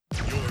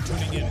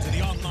tuning in to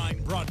the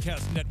online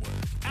broadcast network,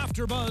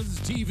 AfterBuzz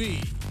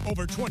TV.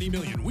 Over 20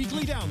 million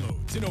weekly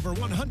downloads in over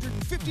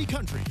 150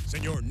 countries,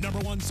 and your number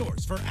one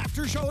source for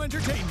after-show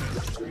entertainment.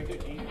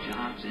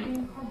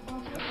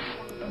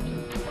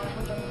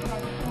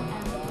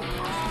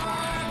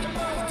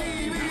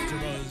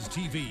 AfterBuzz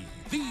TV,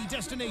 the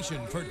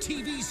destination for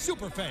TV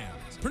superfans.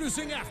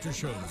 Producing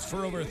aftershows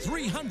for over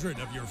 300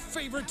 of your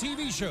favorite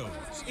TV shows,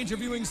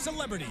 interviewing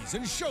celebrities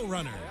and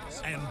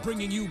showrunners, and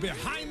bringing you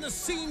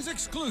behind-the-scenes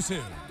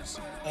exclusives.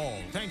 All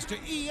thanks to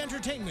E!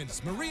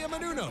 Entertainment's Maria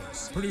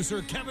Menounos,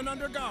 producer Kevin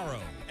Undergaro,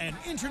 and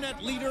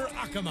internet leader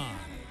Akamai.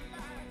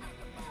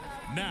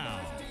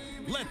 Now,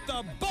 let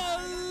the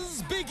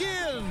buzz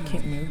begin!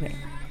 Keep moving.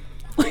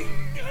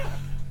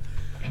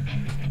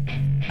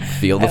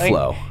 Feel the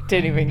flow.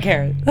 Didn't even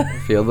care.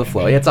 Feel the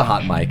flow. Yeah, it's a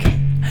hot mic.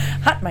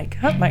 Hot mic,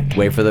 hot mic.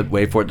 Wait for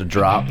it to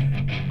drop,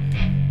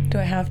 Do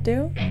I have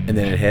to? and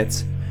then it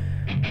hits.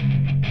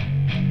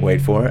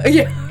 Wait for it.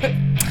 Yeah.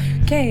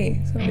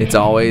 Okay. So It's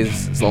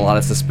a lot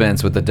of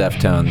suspense with the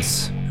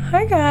Deftones.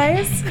 hi,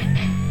 guys.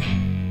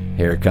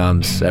 Here it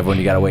comes. Everyone,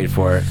 you gotta wait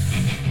for it.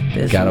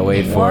 This Gotta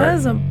wait for it.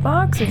 was a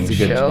boxing It's a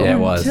good- show. yeah, it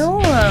was.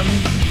 Until,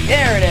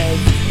 there it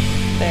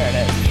is. There it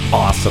is.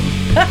 Awesome.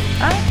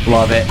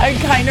 Love it. I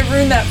kind of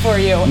ruined that for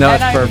you. No,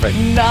 and it's perfect.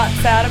 I'm not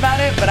sad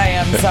about it, but I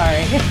am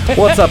sorry.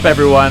 What's up,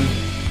 everyone?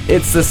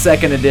 It's the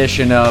second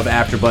edition of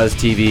AfterBuzz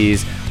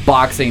TV's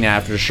Boxing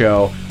After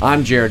Show.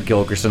 I'm Jared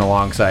Gilkerson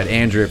alongside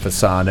Andrea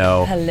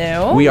Fasano.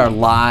 Hello. We are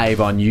live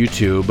on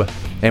YouTube,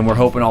 and we're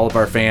hoping all of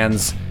our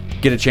fans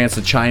get a chance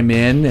to chime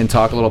in and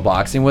talk a little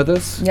boxing with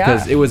us. Yeah.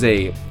 Because it was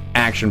a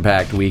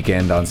action-packed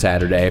weekend on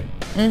Saturday.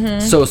 Mm-hmm.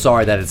 So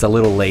sorry that it's a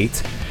little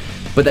late,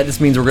 but that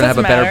just means we're going to have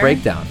a better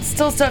breakdown.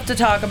 Still stuff to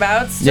talk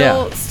about.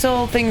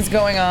 Still things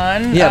going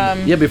on.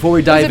 Yeah, before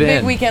we dive in. It was a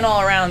big weekend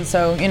all around,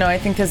 so, I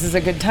think this is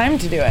a good time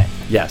to do it.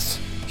 Yes,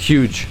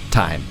 huge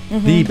time.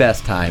 The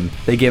best time.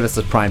 They gave us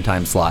a prime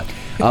time slot.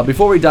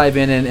 Before we dive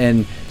in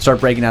and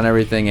start breaking down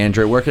everything,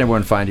 Andrea, where can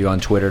everyone find you on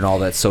Twitter and all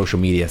that social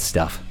media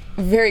stuff?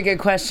 Very good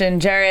question,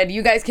 Jared.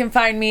 You guys can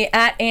find me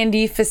at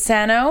Andy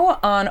Fasano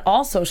on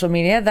all social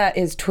media. That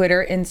is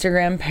Twitter,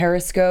 Instagram,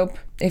 Periscope,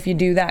 if you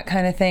do that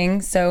kind of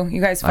thing. So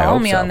you guys follow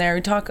me on there.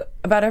 We talk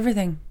about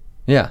everything.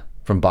 Yeah,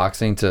 from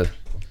boxing to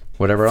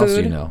whatever else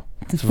you know.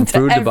 From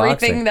food to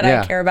boxing. Everything that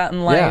I care about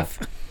in life.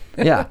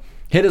 Yeah.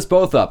 Hit us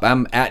both up.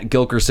 I'm at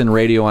Gilkerson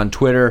Radio on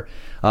Twitter.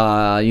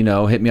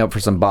 Hit me up for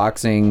some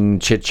boxing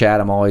chit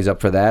chat. I'm always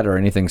up for that, or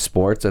anything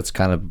sports. That's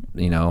kind of,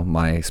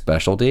 my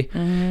specialty.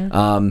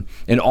 Mm-hmm.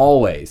 And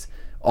always,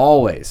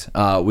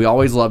 we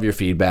always love your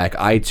feedback.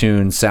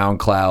 iTunes,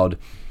 SoundCloud,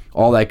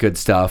 all that good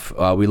stuff.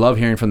 We love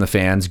hearing from the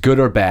fans, good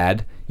or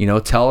bad.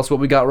 Tell us what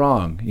we got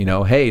wrong.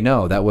 Hey,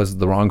 no, that was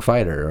the wrong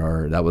fighter,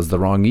 or that was the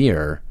wrong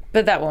year.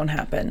 But that won't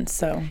happen,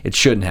 so. It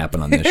shouldn't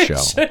happen on this show.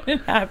 It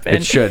shouldn't happen.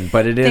 It shouldn't,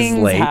 but it is Things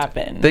late.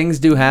 happen. Things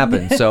do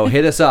happen. So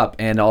hit us up,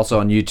 and also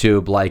on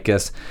YouTube, like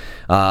us.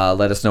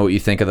 Let us know what you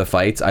think of the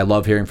fights. I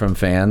love hearing from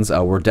fans.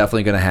 We're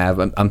definitely going to have,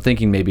 I'm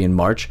thinking maybe in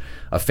March,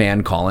 a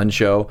fan call-in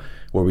show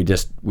where we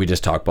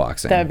just talk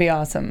boxing. That'd be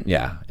awesome.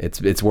 Yeah,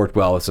 it's worked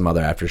well with some other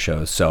after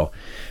shows. So,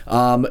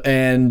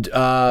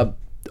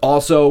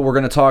 also, we're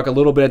going to talk a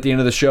little bit at the end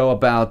of the show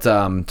about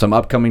some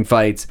upcoming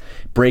fights,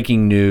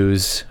 breaking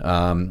news,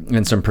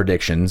 and some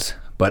predictions.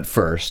 But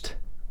first,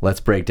 let's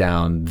break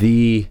down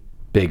the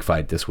big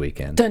fight this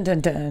weekend. Dun,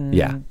 dun, dun.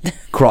 Yeah,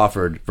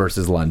 Crawford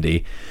versus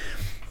Lundy.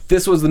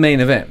 This was the main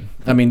event.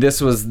 I mean,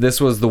 this was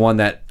the one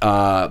that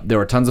there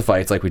were tons of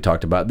fights, like we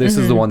talked about. This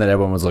is the one that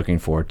everyone was looking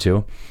forward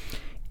to,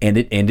 and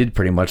it ended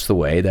pretty much the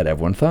way that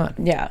everyone thought.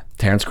 Yeah.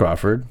 Terrence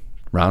Crawford,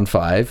 round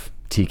 5,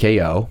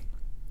 TKO,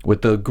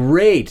 with the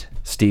great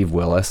Steve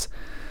Willis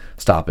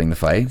stopping the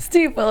fight.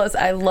 Steve Willis,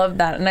 I love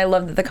that. And I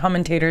love that the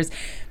commentators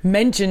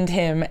mentioned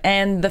him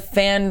and the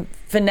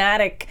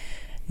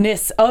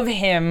fanaticness of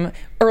him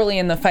early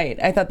in the fight.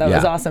 I thought that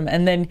was awesome.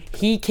 And then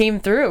he came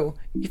through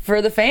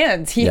for the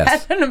fans. He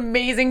had an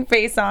amazing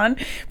face on,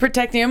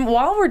 protecting him.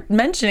 While we're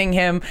mentioning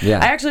him, I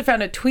actually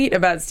found a tweet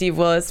about Steve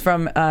Willis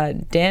from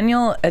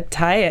Daniel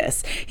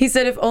Attias. He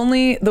said, if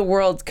only the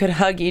world could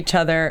hug each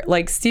other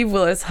like Steve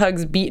Willis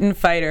hugs beaten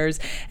fighters.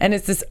 And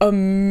it's this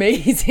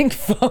amazing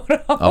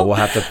photo. Oh, we'll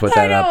have to put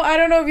that up. I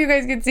don't know if you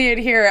guys can see it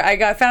here.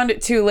 I found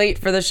it too late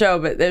for the show,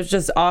 but it was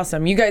just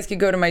awesome. You guys could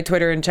go to my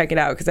Twitter and check it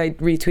out because I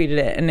retweeted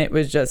it, and it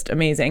was just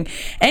amazing.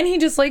 And he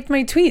just liked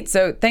my tweet,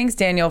 so thanks,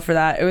 Daniel, for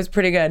that. It was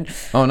pretty good.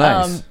 Oh,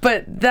 nice.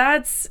 But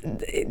that's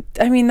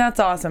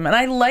awesome. And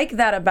I like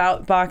that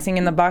about boxing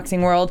in the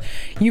boxing world.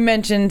 You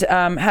mentioned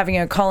having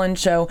a call-in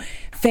show.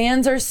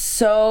 Fans are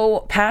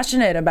so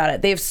passionate about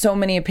it. They have so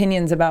many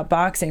opinions about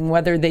boxing,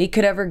 whether they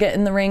could ever get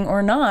in the ring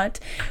or not.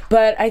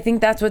 But I think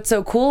that's what's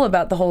so cool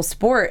about the whole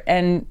sport.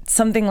 And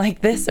something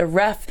like this, a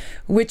ref,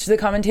 which the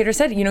commentator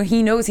said,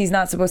 he knows he's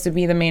not supposed to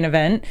be the main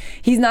event.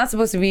 He's not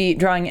supposed to be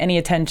drawing any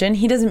attention.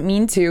 He doesn't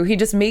mean to. He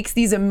just makes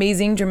these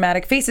amazing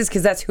dramatic faces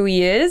because that's who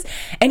he is.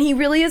 And he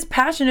really is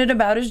passionate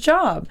about his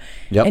job.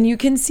 Yep. And you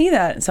can see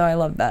that. So I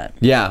love that.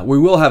 Yeah, we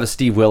will have a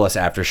Steve Willis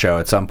after show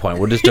at some point.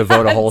 We'll just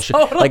devote a whole show.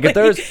 Totally. Like if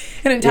there's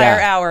an an entire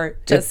Yeah. hour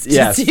just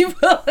Yes. to Steve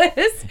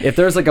Willis. If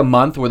there's like a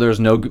month where there's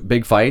no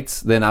big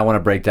fights, then I want to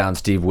break down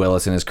Steve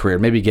Willis and his career.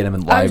 Maybe get him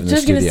in I live was in the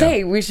just going studio. to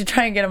say, we should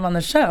try and get him on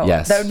the show.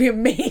 Yes. That would be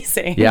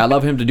amazing. Yeah, I'd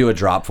love him to do a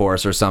drop for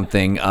us or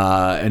something.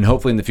 And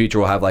hopefully in the future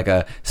we'll have like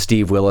a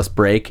Steve Willis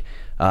break.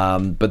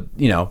 But,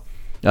 you know,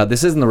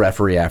 this isn't the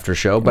referee after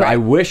show, but I Right.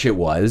 wish it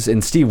was.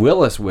 And Steve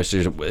Willis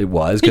wishes it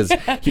was because,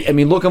 I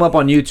mean, look him up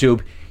on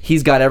YouTube.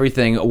 He's got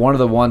everything. One of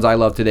the ones I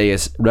love today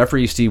is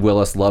referee Steve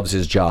Willis loves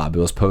his job. It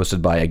was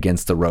posted by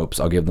Against the Ropes.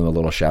 I'll give them a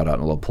little shout out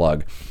and a little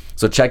plug.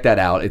 So check that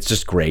out. It's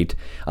just great.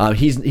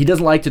 He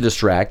doesn't like to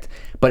distract,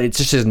 but it's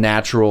just his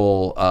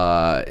natural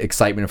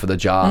excitement for the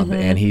job,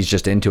 and he's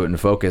just into it and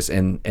focus,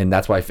 and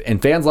that's why.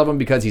 And fans love him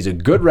because he's a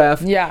good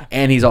ref, Yeah.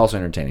 and he's also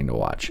entertaining to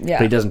watch. Yeah.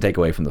 But he doesn't take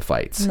away from the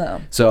fights.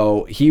 No.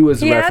 So he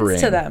was He refereeing.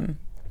 adds to them.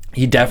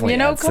 He definitely You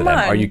know, adds to come them.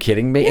 on. Are you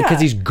kidding me? Yeah.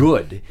 Because he's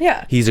good.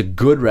 Yeah. He's a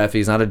good ref.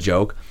 He's not a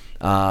joke.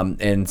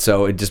 And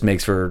so it just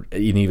makes for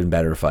an even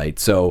better fight.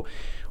 So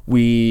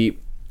we,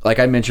 like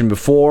I mentioned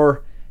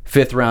before,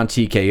 5th round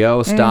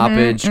TKO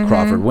stoppage.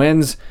 Crawford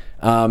wins.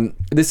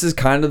 This is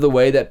kind of the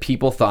way that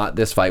people thought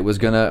this fight was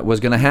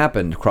gonna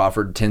happen.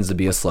 Crawford tends to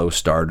be a slow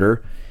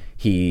starter.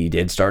 He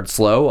did start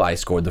slow. I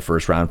scored the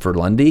first round for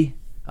Lundy,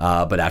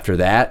 but after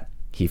that,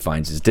 he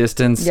finds his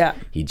distance. Yeah.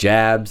 He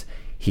jabs.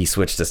 He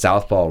switched to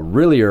southpaw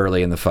really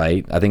early in the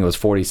fight. I think it was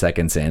 40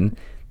 seconds in.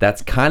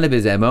 That's kind of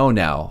his MO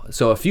now.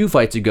 So a few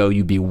fights ago,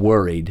 you'd be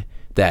worried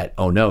that,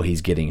 oh no,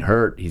 he's getting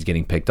hurt. He's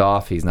getting picked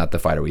off. He's not the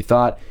fighter we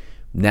thought.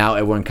 Now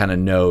everyone kind of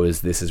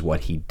knows this is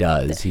what he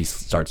does. He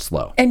starts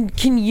slow. And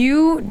can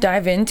you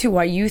dive into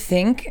why you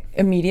think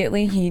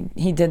immediately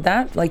he did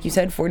that? Like you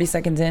said, 40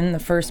 seconds in the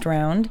first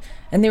round,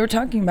 and they were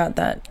talking about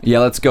that. Yeah,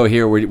 let's go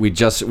here. We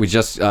just.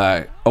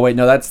 Oh wait,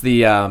 no, that's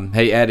the.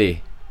 Hey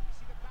Eddie.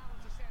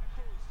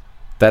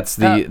 That's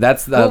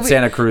the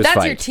Santa Cruz that's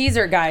fight. your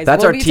teaser, guys.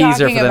 That's We'll our be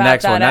teaser talking for the about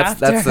next that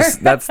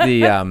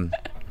one.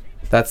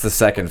 That's the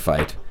second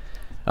fight.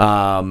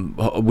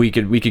 We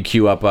could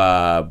queue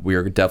up. We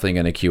are definitely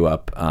going to queue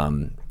up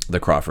the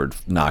Crawford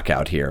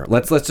knockout here.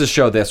 Let's just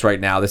show this right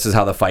now. This is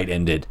how the fight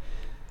ended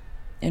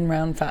in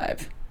round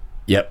 5.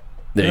 Yep.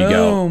 There you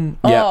Boom.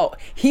 go. Yep. Oh,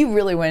 he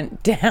really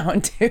went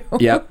down too.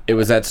 Yep. It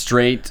was that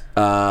straight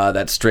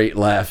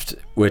left,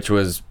 which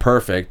was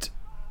perfect.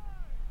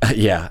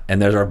 Yeah.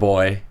 And there's our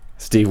boy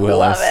Steve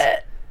Willis. Love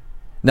it.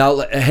 Now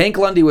Hank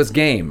Lundy was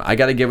game. I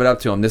got to give it up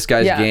to him. This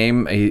guy's Yeah.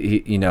 game.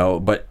 He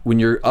but when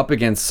you're up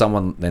against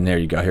someone, then there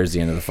you go. Here's the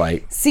end of the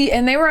fight. See,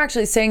 and they were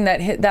actually saying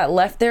that that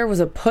left there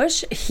was a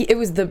push. It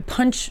was the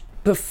punch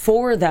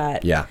before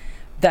that. Yeah.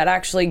 That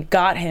actually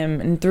got him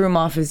and threw him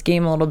off his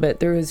game a little bit,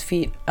 threw his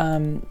feet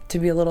to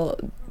be a little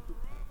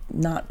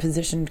not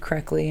positioned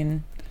correctly.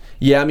 And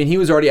Yeah, I mean, he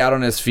was already out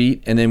on his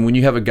feet, and then when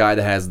you have a guy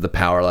that has the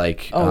power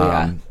like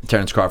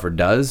Terrence Crawford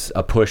does,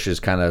 a push is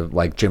kind of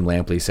like Jim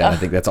Lampley said. I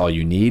think that's all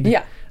you need.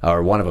 Yeah.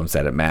 Or one of them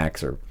said it,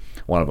 Max, or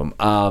one of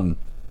them.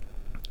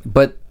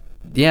 But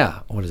yeah,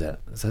 what is that?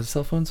 Is that a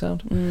cell phone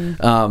sound?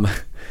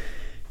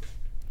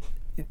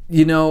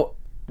 You know,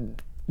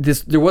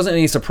 there wasn't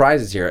any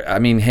surprises here. I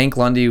mean, Hank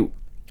Lundy,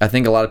 I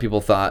think a lot of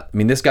people thought, I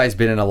mean, this guy's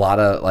been in a lot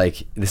of,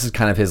 like, this is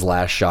kind of his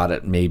last shot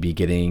at maybe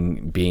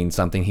being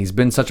something. He's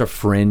been such a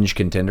fringe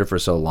contender for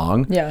so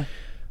long. yeah.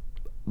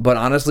 But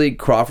honestly,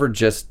 Crawford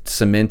just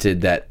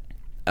cemented that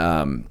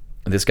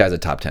this guy's a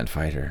top 10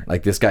 fighter.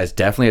 Like, this guy's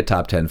definitely a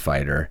top 10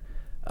 fighter.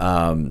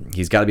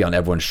 He's got to be on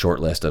everyone's short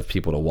list of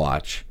people to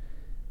watch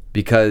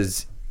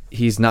because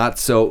he's not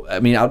so, I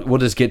mean, we'll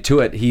just get to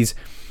it. He's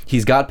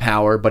got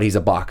power, but he's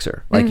a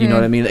boxer. Like, you know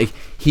what I mean? Like,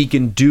 he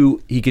can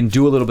do a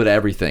little bit of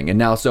everything. And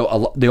now,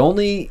 so the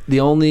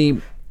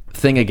only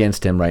thing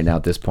against him right now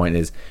at this point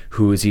is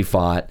who has he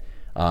fought?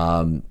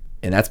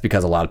 And that's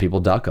because a lot of people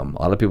duck him.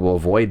 A lot of people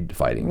avoid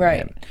fighting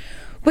him.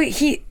 But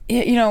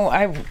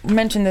I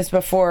mentioned this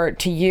before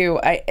to you.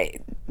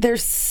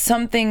 There's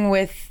something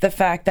with the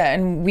fact that,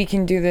 and we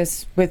can do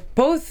this with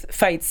both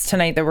fights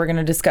tonight that we're going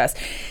to discuss.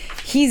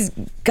 He's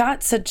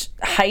got such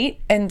height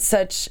and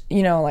such,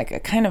 like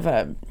a kind of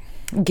a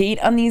gait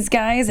on these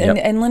guys,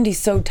 and Lundy's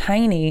so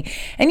tiny,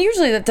 and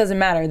usually that doesn't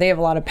matter. They have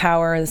a lot of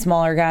power, the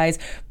smaller guys,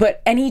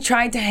 and he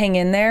tried to hang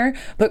in there,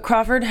 but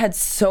Crawford had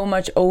so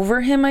much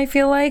over him, I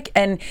feel like,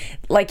 and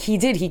like he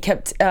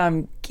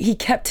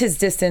kept his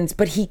distance,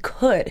 but he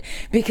could,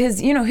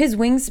 because his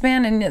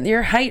wingspan and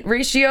your height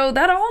ratio,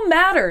 that all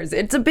matters.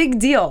 It's a big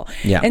deal.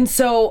 Yeah. And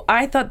so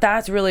I thought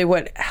that's really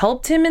what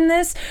helped him in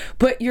this.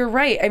 But you're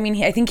right. I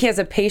mean, I think he has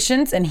a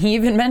patience, and he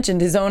even mentioned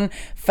his own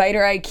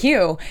fighter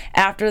IQ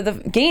after the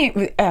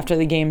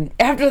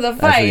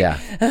fight. Yeah.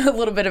 A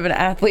little bit of an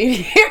athlete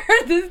here.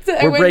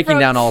 We're breaking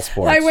down all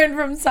sports. I went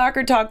from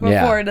soccer talk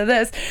before to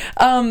this.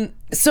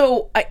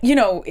 So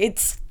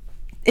it's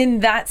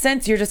in that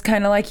sense, you're just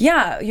kind of like,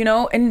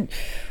 and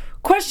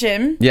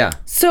question. Yeah.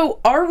 So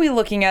are we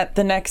looking at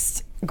the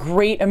next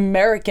great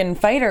American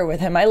fighter with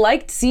him? I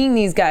liked seeing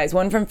these guys,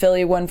 one from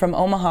Philly, one from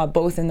Omaha,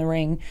 both in the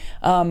ring.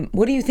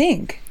 What do you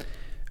think?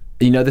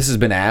 This has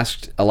been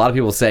asked. A lot of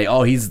people say,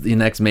 "Oh, he's the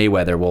next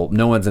Mayweather." Well,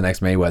 no one's the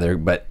next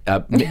Mayweather, but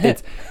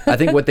I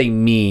think what they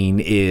mean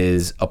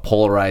is a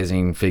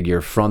polarizing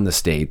figure from the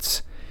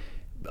States.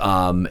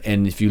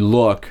 And if you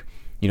look,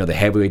 the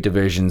heavyweight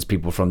divisions,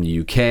 people from the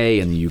UK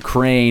and the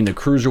Ukraine, the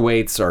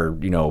cruiserweights are,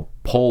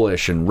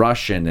 Polish and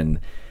Russian, and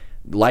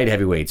light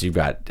heavyweights, you've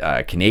got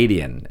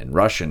Canadian and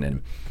Russian,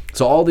 and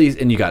so all these,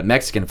 and you got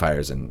Mexican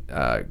fighters, and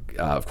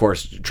of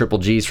course Triple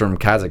G's from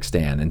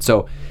Kazakhstan, and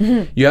so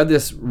you have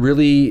this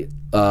really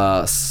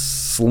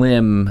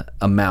slim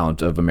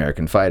amount of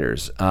American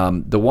fighters.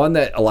 The one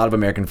that a lot of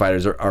American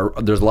fighters are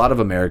there's a lot of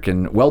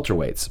American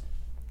welterweights.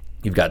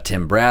 You've got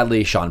Tim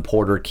Bradley, Sean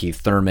Porter,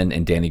 Keith Thurman,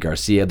 and Danny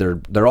Garcia.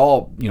 They're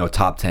all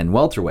top 10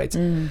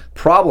 welterweights.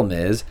 Problem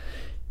is,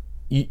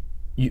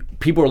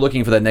 people are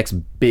looking for the next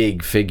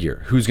big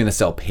figure. Who's going to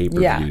sell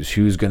pay-per-views? Yeah.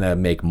 Who's going to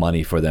make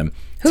money for them?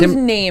 Whose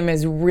name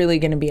is really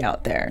going to be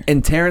out there?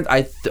 And Terrence,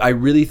 I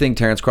really think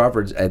Terrence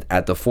Crawford's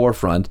at the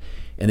forefront.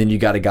 And then you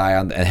got a guy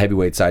on the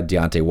heavyweight side,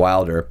 Deontay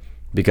Wilder,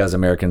 because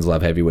Americans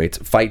love heavyweights.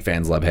 Fight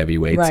fans love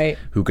heavyweights, right,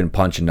 who can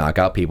punch and knock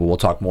out people. We'll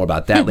talk more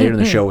about that later in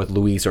the show with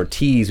Luis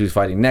Ortiz, who's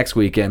fighting next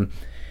weekend.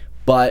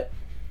 But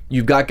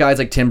you've got guys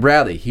like Tim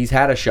Bradley. He's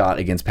had a shot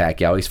against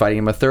Pacquiao. He's fighting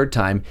him a third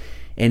time,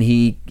 and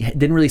he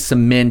didn't really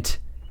cement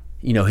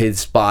his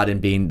spot in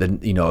being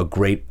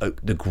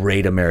the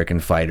great American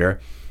fighter.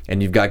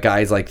 And you've got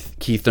guys like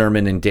Keith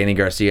Thurman and Danny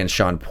Garcia and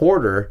Sean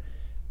Porter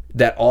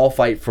that all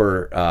fight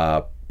for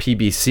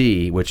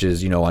PBC, which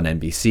is on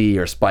NBC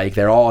or Spike.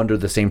 They're all under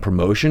the same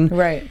promotion,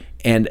 right?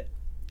 And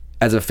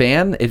as a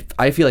fan,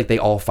 I feel like they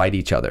all fight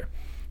each other,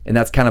 and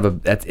that's kind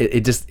of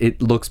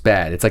it looks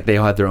bad. It's like they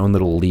all have their own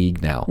little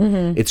league now.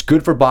 It's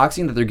good for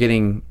boxing that they're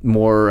getting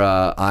more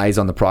eyes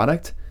on the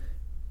product,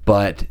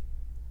 but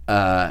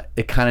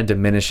it kind of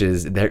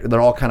diminishes. They're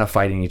all kind of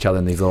fighting each other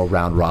in these little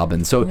round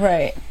robins. So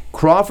right.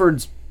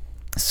 Crawford's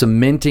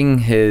cementing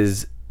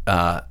his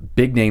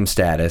big name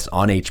status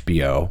on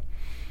HBO,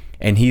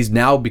 and he's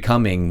now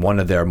becoming one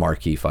of their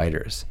marquee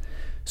fighters.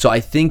 So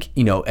I think,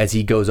 as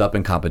he goes up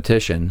in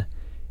competition,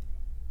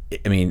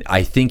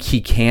 I think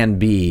he can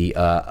be,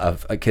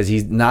 because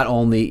he's not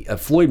only,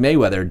 Floyd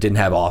Mayweather didn't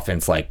have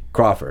offense like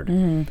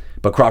Crawford,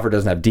 but Crawford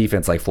doesn't have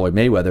defense like Floyd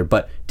Mayweather,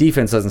 but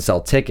defense doesn't sell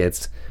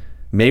tickets.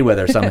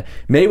 Mayweather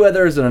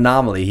is an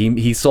anomaly.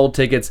 He sold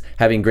tickets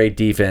having great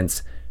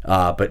defense,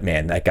 but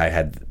man, that guy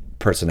had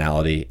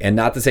personality. And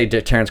not to say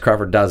Terrence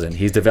Crawford doesn't.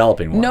 He's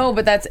developing one. No,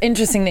 but that's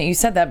interesting that you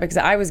said that, because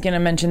I was going to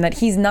mention that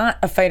he's not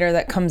a fighter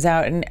that comes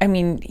out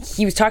and,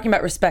 he was talking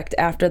about respect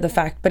after the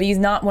fact, but he's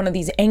not one of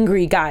these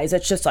angry guys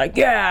that's just like,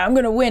 yeah, I'm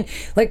going to win.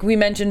 Like we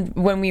mentioned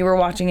when we were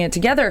watching it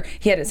together,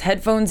 he had his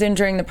headphones in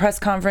during the press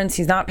conference.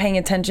 He's not paying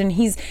attention.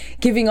 He's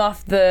giving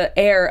off the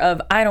air of,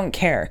 I don't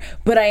care,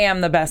 but I am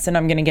the best and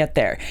I'm going to get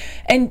there.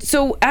 And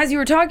so as you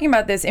were talking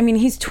about this,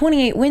 he's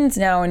 28 wins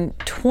now and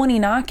 20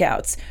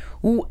 knockouts.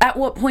 At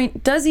what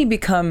point does he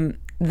become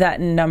that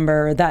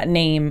number, that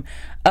name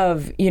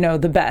of,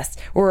 the best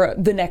or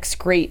the next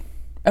great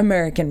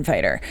American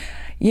fighter?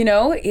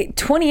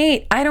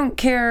 28, I don't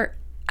care.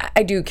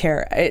 I do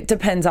care. It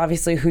depends,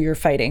 obviously, who you're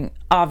fighting,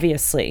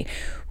 obviously.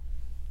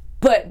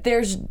 But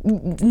there's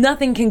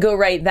nothing can go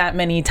right that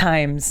many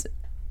times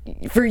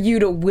for you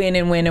to win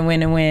and win and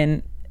win and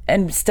win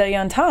and stay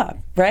on top,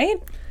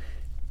 right?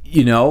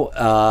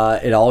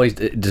 It always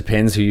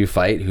depends who you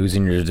fight, who's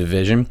in your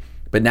division.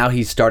 But now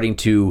he's starting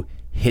to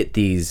hit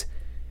these.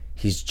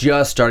 He's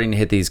just starting to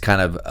hit these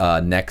kind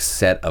of next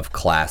set of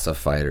class of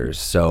fighters.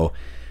 So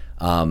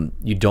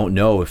you don't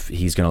know if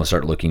he's going to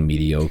start looking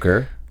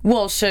mediocre.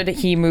 Well, should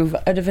he move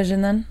a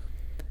division then?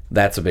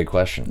 That's a big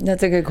question.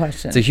 That's a good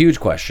question. It's a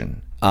huge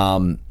question.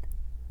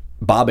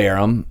 Bob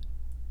Arum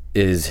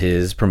is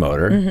his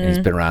promoter. He's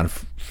been around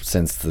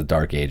since the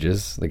dark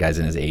ages. The guy's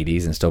in his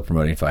 80s and still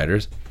promoting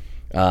fighters.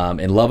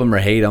 And love him or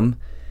hate him,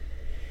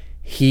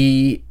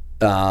 he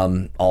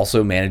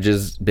also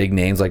manages big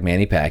names like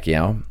Manny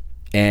Pacquiao,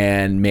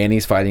 and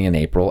Manny's fighting in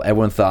April.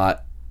 Everyone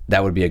thought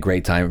that would be a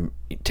great time.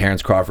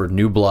 Terrence Crawford,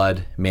 new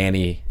blood,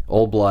 Manny,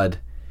 old blood,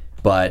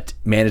 but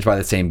managed by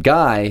the same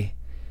guy.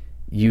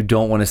 You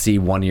don't want to see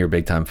one of your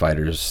big time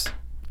fighters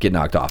get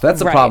knocked off. That's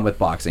the problem with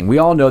boxing. We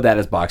all know that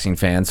as boxing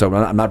fans, so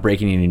I'm not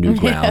breaking any new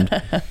ground.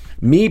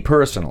 Me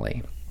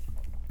personally,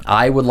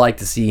 I would like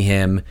to see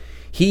him.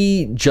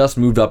 He just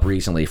moved up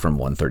recently from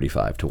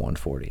 135 to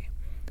 140.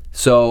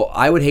 So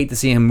I would hate to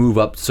see him move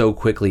up so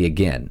quickly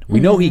again.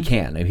 We know he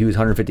can. He was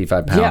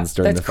 155 pounds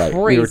during the fight.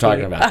 Crazy. We were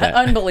talking about that.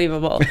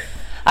 Unbelievable.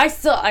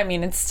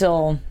 it's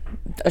still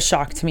a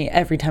shock to me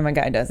every time a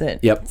guy does it.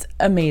 Yep. It's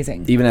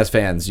amazing. Even as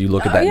fans, you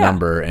look at that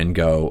number and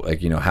go,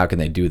 like, how can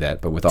they do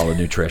that? But with all the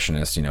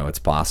nutritionists, it's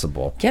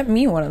possible. Get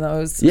me one of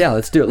those. Yeah,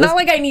 let's do it. Not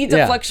like I need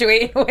to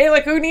fluctuate away.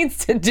 Like, who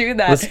needs to do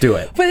that? Let's do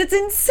it. But it's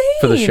insane.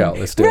 For the show,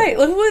 let's do it. Right,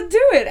 we'll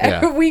do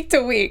it week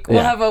to week.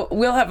 We'll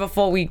have a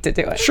full week to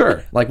do it.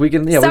 Sure. Like we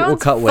can, we'll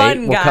cut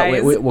weight.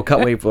 We'll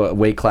cut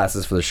weight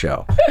classes for the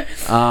show.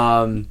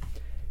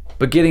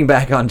 But getting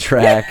back on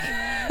track,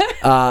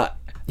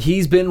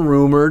 he's been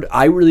rumored.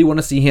 I really want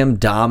to see him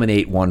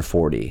dominate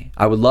 140.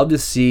 I would love to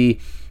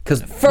see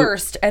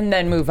first and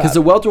then move up. Because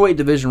the welterweight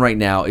division right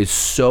now is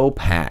so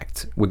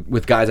packed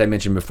with guys I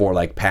mentioned before,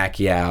 like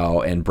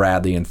Pacquiao and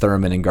Bradley and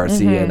Thurman and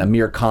Garcia and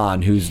Amir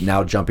Khan, who's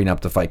now jumping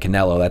up to fight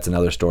Canelo. That's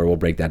another story. We'll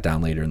break that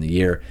down later in the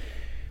year.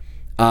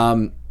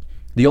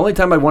 The only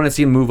time I want to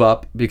see him move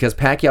up, because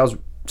Pacquiao's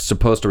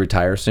supposed to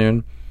retire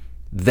soon,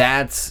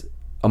 that's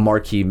a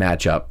marquee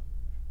matchup.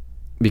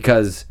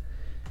 Because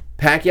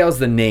Pacquiao's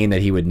the name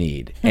that he would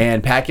need.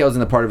 And Pacquiao's in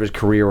the part of his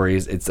career where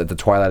it's at the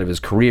twilight of his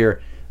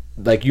career.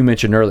 Like you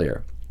mentioned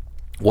earlier,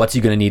 what's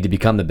he going to need to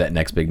become the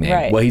next big name?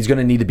 Right. Well, he's going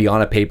to need to be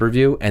on a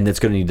pay-per-view, and it's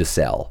going to need to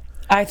sell.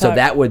 So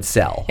that would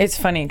sell. It's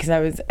funny because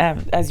I was,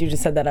 as you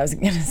just said that, I was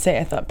going to say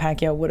I thought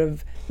Pacquiao would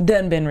have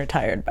then been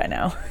retired by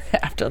now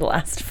after the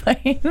last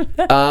fight. We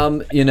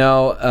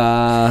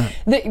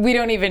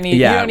don't even need.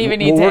 Yeah, you don't even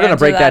need to. We're going to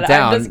break that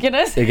down. I'm just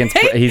gonna say,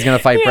 he's going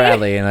to fight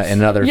Bradley in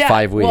another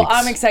 5 weeks. Well,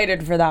 I'm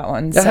excited for that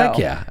one. So. Heck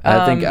yeah!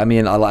 I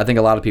think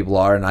a lot of people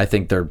are, and I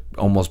think they're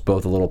almost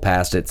both a little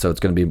past it. So it's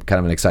going to be kind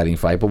of an exciting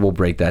fight. But we'll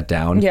break that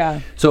down. Yeah.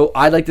 So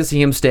I'd like to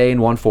see him stay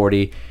in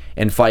 140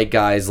 and fight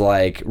guys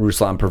like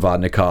Ruslan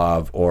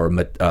Provodnikov or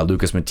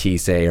Lucas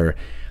Matisse,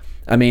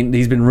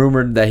 he's been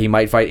rumored that he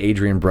might fight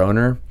Adrian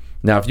Broner.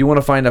 Now, if you want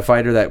to find a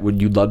fighter that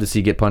you'd love to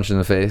see get punched in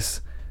the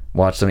face,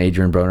 watch some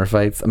Adrian Broner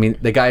fights. I mean,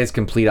 the guy is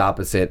complete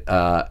opposite.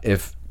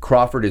 If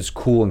Crawford is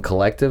cool and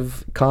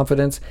collective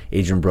confidence,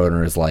 Adrian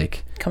Broner is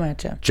like, come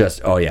at you.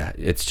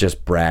 It's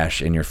just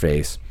brash in your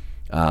face.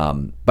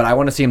 But I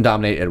want to see him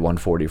dominate at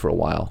 140 for a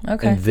while.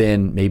 Okay. And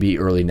then maybe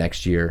early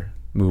next year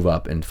move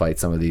up and fight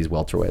some of these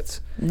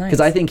welterweights. Nice.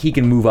 Because I think he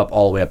can move up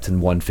all the way up to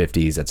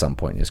 150s at some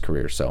point in his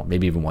career. So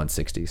maybe even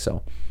 160.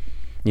 So,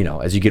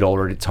 as you get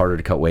older, it's harder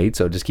to cut weight.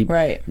 So just keep,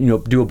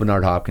 do a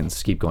Bernard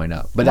Hopkins, keep going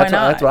up. But that's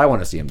what I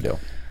want to see him do.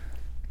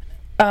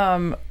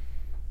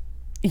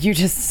 You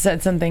just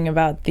said something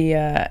about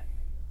the,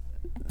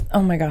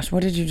 oh my gosh,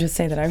 what did you just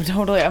say that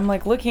I'm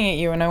like looking at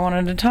you and I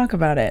wanted to talk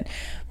about it.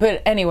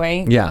 But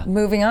anyway,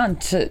 moving on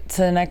to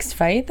the next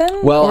fight then?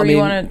 Well, or you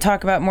want to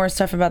talk about more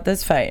stuff about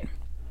this fight?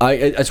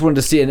 I just wanted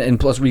to see it, and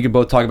plus we could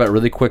both talk about it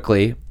really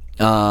quickly.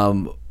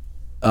 And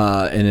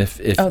if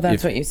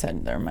that's what you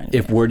said. That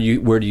reminded me. Where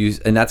do you,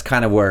 and that's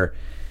kind of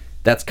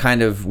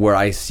where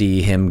I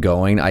see him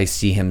going. I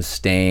see him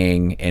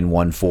staying in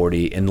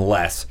 140,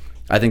 unless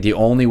I think the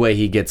only way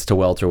he gets to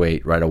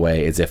welterweight right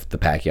away is if the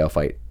Pacquiao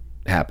fight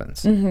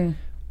happens.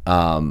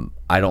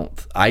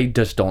 I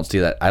just don't see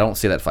that. I don't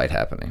see that fight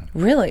happening.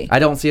 Really? I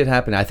don't see it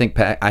happening. I think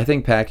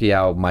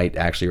Pacquiao might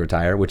actually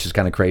retire, which is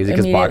kind of crazy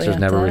because boxers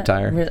never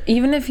retire. Really?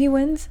 Even if he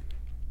wins?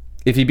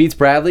 If he beats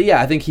Bradley,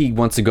 I think he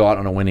wants to go out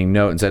on a winning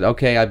note and said,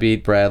 "Okay, I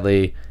beat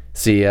Bradley.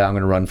 See ya. I'm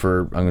going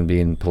to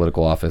be in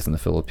political office in the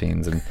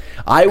Philippines." And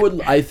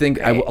I think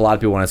a lot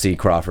of people want to see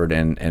Crawford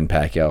and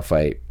Pacquiao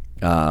fight.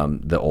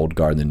 The old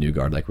guard and the new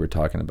guard, like we were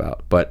talking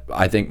about. But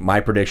I think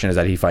my prediction is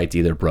that he fights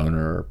either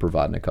Broner or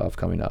Provodnikov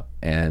coming up,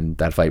 and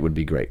that fight would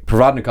be great.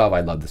 Provodnikov,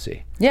 I'd love to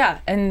see. Yeah,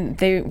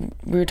 and we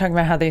were talking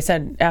about how they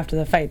said after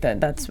the fight that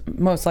that's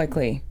most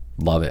likely.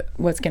 Love it.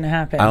 What's going to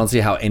happen? I don't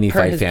see how any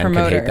fight fan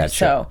could hate that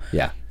shit. So,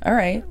 yeah. All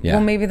right. Yeah.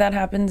 Well, maybe that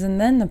happens,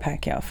 and then the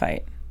Pacquiao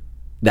fight.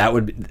 That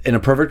would, in a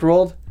perfect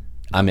world,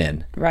 I'm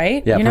in.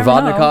 Right? Yeah.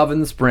 Provodnikov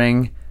in the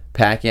spring.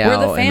 Pacquiao.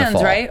 We're the fans, in the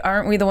fall. Right?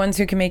 Aren't we the ones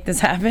who can make this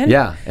happen?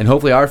 Yeah, and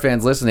hopefully our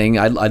fans listening,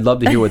 I'd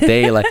love to hear what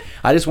they like.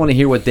 I just want to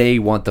hear what they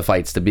want the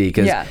fights to be,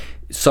 because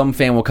some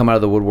fan will come out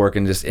of the woodwork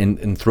and just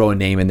and throw a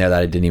name in there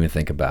that I didn't even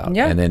think about.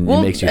 Yeah, and then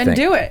it makes you think. And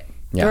do it.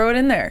 Yeah. Throw it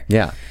in there.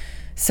 Yeah.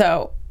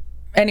 So,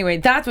 anyway,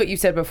 that's what you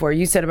said before.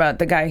 You said about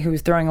the guy who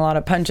was throwing a lot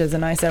of punches,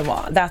 and I said,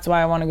 well, that's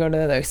why I want to go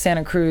to the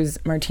Santa Cruz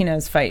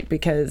Martinez fight,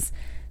 because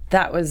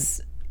that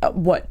was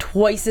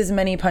twice as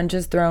many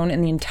punches thrown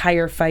in the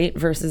entire fight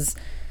versus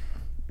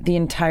the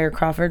entire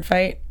Crawford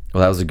fight. Well,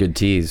 that was a good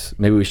tease.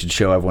 Maybe we should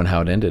show everyone how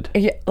it ended.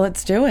 Yeah,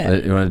 let's do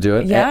it. You want to do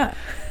it? Yeah.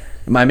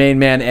 My main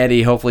man,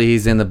 Eddie, hopefully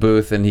he's in the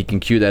booth and he can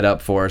cue that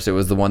up for us. It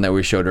was the one that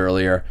we showed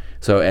earlier.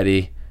 So,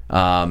 Eddie,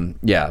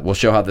 we'll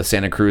show how the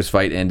Santa Cruz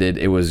fight ended.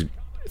 It was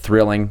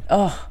thrilling.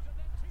 Oh.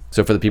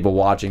 So for the people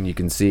watching, you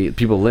can see.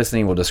 People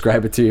listening will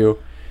describe it to you.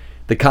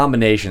 The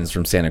combinations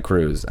from Santa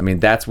Cruz. I mean,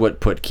 that's what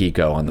put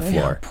Kiko on the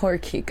floor. Yeah, poor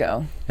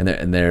Kiko.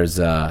 And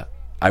there's...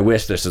 I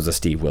wish this was a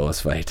Steve Willis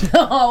fight.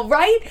 Oh,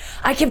 right?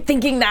 I kept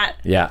thinking that.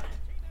 Yeah.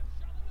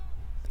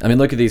 I mean,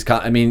 look at these.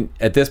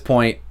 At this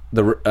point,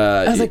 I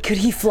was like, could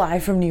he fly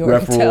from New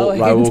York to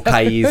Raul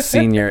Caiz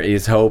Sr.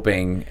 is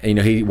hoping,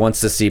 he wants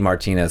to see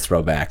Martinez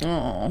throw back.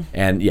 Oh.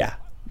 And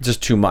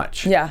just too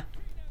much. Yeah.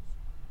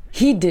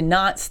 He did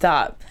not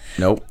stop.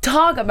 Nope.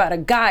 Talk about a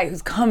guy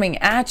who's coming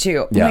at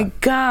you. Yeah. Oh, my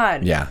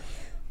God. Yeah.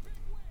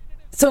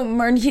 So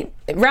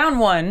round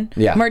one,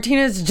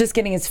 Martinez is just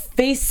getting his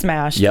face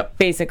smashed,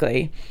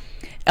 basically.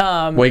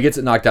 He gets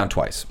it knocked down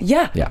twice.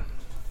 Yeah. Yeah.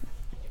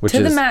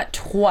 To the mat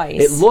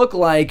twice. It looked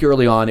like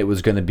early on it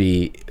was going to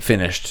be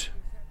finished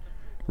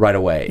right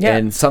away. Yeah.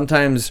 And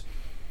sometimes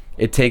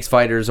it takes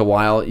fighters a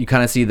while. You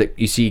kind of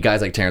see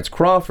guys like Terrence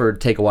Crawford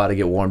take a while to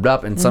get warmed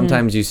up, and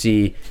sometimes you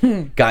see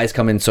guys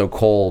come in so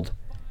cold.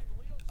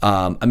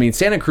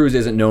 Santa Cruz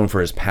isn't known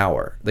for his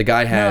power. The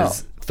guy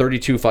has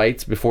 32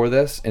 fights before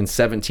this, and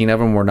 17 of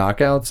them were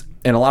knockouts,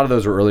 and a lot of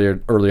those were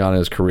early on in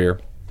his career.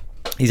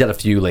 He's had a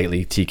few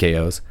lately,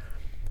 TKOs,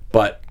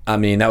 but I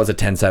mean that was a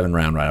 10-7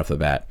 round right off the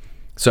bat.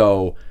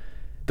 So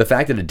the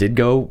fact that it did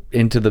go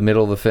into the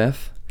middle of the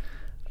fifth,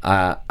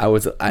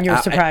 you're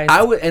surprised.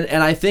 I would,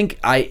 and I think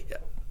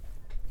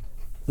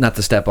not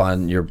to step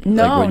on your what you're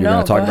going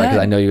to talk about, because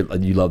I know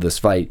you love this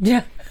fight.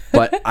 Yeah.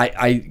 But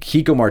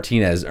Kiko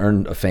Martinez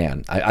earned a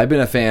fan. I've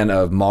been a fan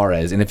of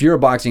Mares, and if you're a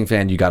boxing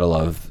fan, you got to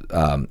love,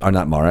 or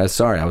not Mares,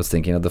 sorry, I was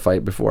thinking of the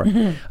fight before.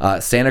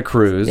 Santa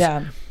Cruz.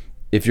 Yeah.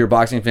 If you're a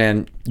boxing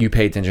fan, you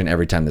pay attention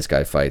every time this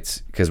guy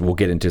fights, because we'll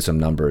get into some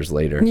numbers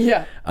later.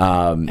 Yeah.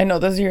 I know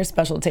those are your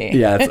specialty.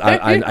 Yeah,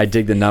 I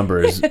dig the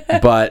numbers,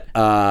 but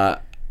I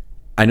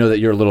know that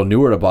you're a little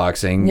newer to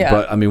boxing. Yeah.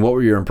 But I mean, what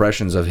were your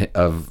impressions of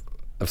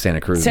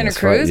Santa Cruz? Santa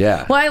Cruz? Fight?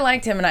 Yeah. Well, I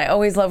liked him, and I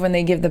always love when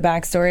they give the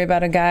backstory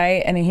about a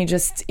guy, and he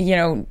just,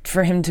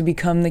 for him to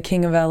become the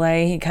king of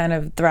LA, he kind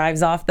of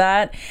thrives off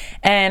that.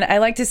 And I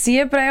like to see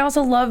it, but I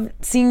also love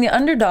seeing the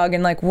underdog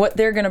and like what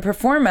they're going to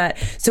perform at.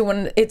 So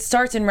when it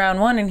starts in round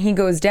one and he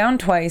goes down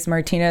twice,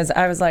 Martinez,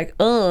 I was like,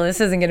 oh,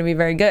 this isn't going to be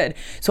very good.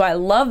 So I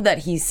love that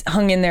he's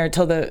hung in there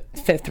till the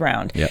fifth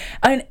round. Yep.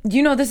 And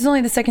this is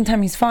only the second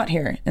time he's fought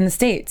here in the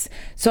States.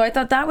 So I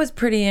thought that was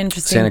pretty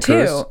interesting Santa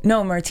too. Cruz?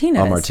 No,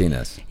 Martinez. Oh,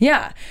 Martinez.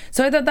 Yeah.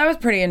 So I thought that was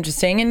pretty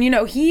interesting. And,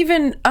 he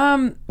even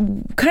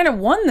kind of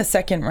won the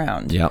second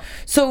round. Yeah.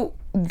 So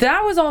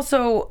that was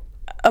also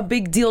a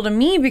big deal to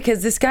me,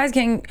 because this guy's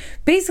getting,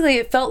 basically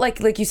it felt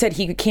like you said,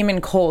 he came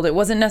in cold. It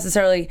wasn't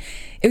necessarily,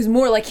 it was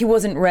more like he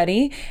wasn't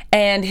ready,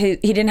 and he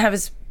didn't have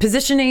his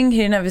positioning, he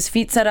didn't have his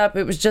feet set up.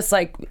 It was just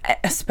like,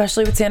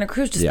 especially with Santa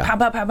Cruz, just pow,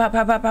 pow, pow, pow,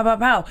 pow, pow, pow, pow,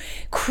 pow.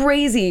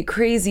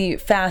 Crazy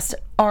fast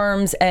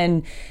arms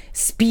and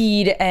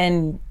speed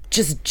and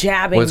just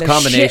jabbing his the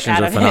combinations shit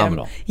out are of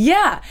phenomenal. him.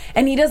 Yeah,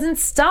 and he doesn't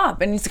stop,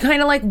 and it's kind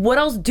of like, what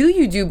else do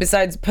you do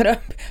besides put up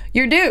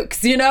your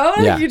dukes?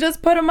 Yeah. You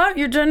just put them up.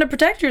 You're trying to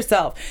protect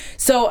yourself.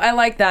 So I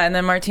like that. And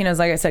then Martinez,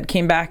 like I said,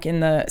 came back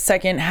in the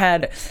second,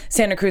 had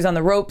Santa Cruz on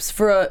the ropes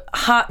for a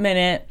hot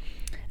minute,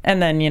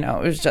 and then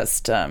it was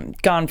just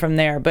gone from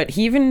there. But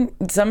he even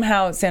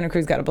somehow Santa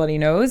Cruz got a bloody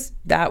nose.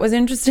 That was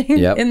interesting.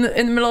 Yep. in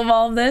the middle of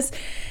all of this.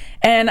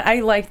 And I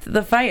liked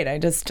the fight. I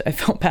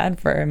felt bad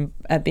for him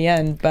at the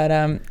end. But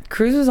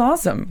Cruz was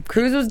awesome.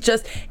 Cruz was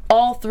just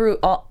all through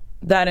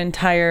that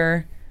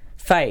entire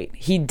fight.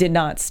 He did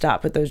not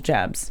stop with those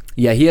jabs.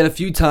 Yeah, he had a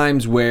few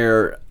times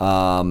where,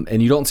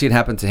 and you don't see it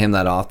happen to him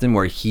that often,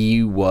 where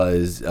he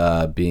was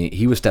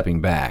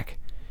stepping back,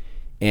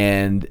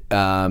 and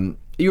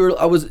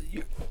I was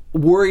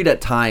worried at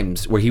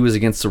times where he was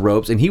against the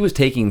ropes, and he was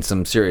taking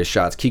some serious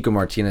shots. Kiko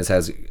Martinez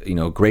has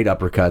great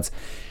uppercuts.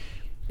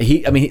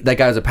 That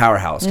guy was a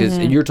powerhouse, because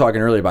you're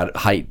talking earlier about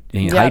height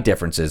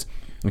differences.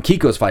 And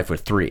Kiko's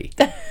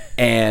 5'3",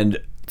 and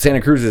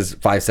Santa Cruz is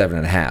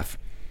 5'7.5".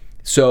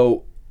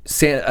 So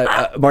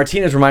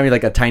Martinez reminded me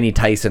like a tiny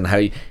Tyson, how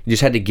you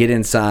just had to get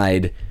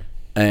inside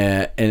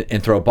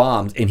and throw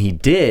bombs, and he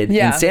did.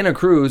 Yeah. And Santa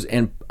Cruz,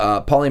 and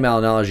Paulie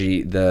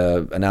Malinology,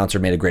 the announcer,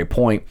 made a great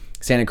point.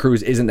 Santa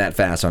Cruz isn't that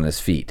fast on his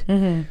feet.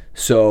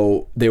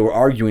 So they were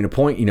arguing a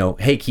point,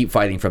 hey, keep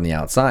fighting from the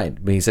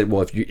outside. But he said,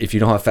 well, if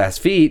you don't have fast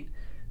feet,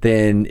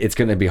 then it's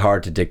going to be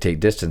hard to dictate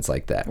distance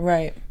like that.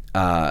 Right.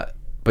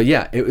 But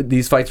yeah,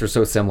 these fights were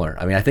so similar.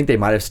 I mean, I think they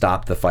might have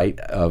stopped the fight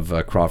of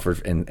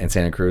Crawford and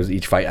Santa Cruz.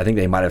 Each fight, I think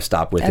they might have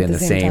stopped within the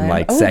same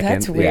time. second.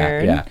 That's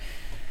weird. Yeah.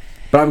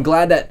 But I'm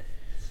glad that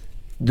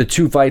the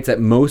two fights that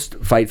most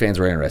fight fans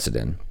were interested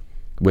in,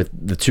 with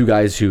the two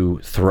guys who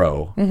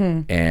throw,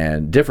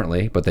 and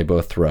differently, but they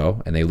both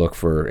throw and they look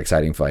for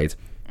exciting fights,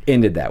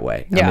 ended that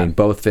way. Yeah. I mean,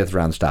 both fifth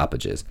round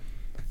stoppages.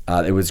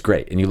 It was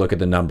great, and you look at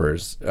the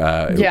numbers,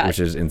 which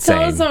is insane.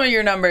 Tell us some of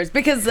your numbers,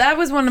 because that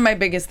was one of my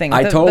biggest things.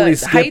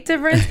 The height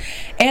difference,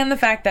 and the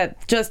fact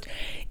that just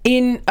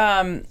in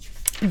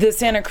the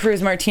Santa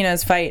Cruz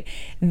Martinez fight,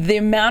 the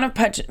amount of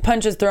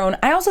punches thrown,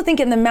 I also think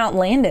in the amount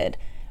landed,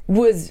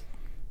 was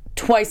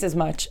twice as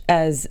much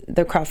as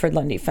the Crawford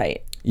Lundy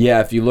fight. Yeah,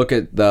 if you look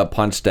at the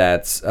punch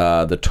stats,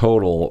 the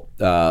total,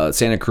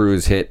 Santa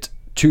Cruz hit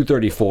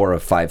 234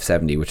 of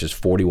 570, which is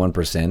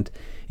 41%.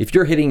 If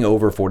you're hitting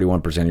over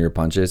 41% of your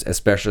punches,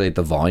 especially at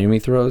the volume he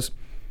throws,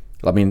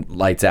 I mean,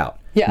 lights out.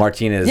 Yeah.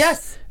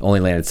 Martinez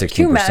only landed 16%.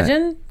 Can you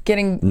imagine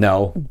getting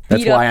No.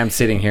 That's why I'm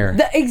sitting here.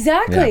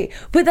 Exactly. Yeah.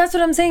 But that's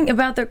what I'm saying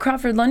about the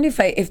Crawford Lundy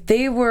fight. If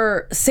they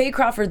were, say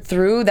Crawford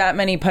threw that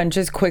many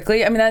punches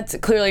quickly, I mean, that's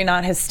clearly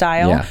not his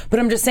style. Yeah.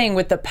 But I'm just saying,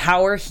 with the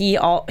power he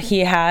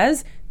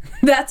has,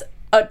 that's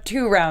a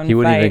 2-round fight. He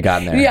wouldn't even have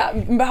gotten there.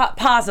 Yeah,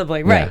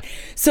 possibly, right. Yeah.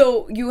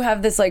 So you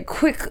have this like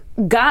quick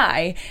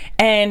guy,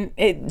 and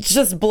it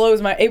just blew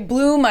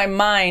my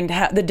mind,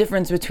 the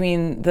difference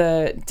between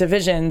the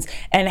divisions,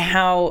 and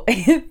how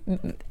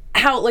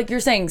like you're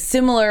saying,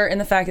 similar in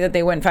the fact that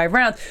they went 5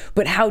 rounds,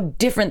 but how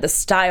different the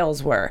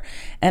styles were.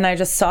 And I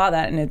just saw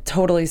that, and it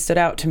totally stood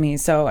out to me.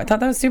 So I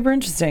thought that was super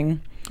interesting.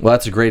 Well,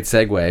 that's a great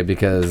segue,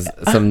 because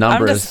some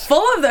numbers. I'm just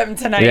full of them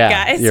tonight, Yeah,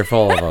 guys. you're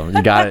full of them.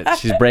 You got it.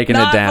 She's breaking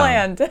Not it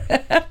down.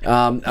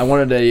 planned. I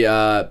wanted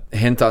to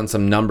hint on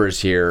some numbers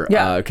here.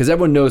 Yeah. Because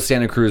everyone knows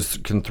Santa Cruz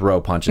can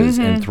throw punches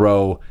and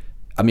throw.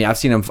 I mean, I've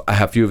seen him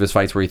have a few of his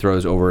fights where he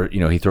throws over,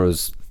 he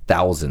throws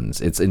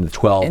thousands. It's in the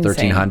 12, Insane.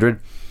 1,300.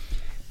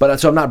 But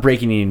so I'm not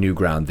breaking any new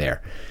ground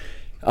there.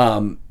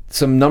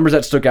 Some numbers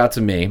that stuck out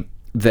to me,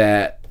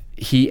 that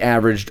he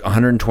averaged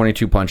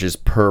 122 punches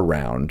per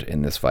round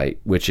in this fight,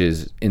 which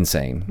is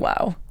insane.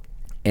 Wow.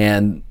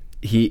 And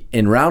he,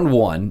 in round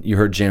one, you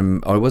heard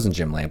Jim, it wasn't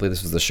Jim Lampley,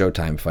 this was the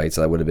Showtime fight,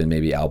 so that would have been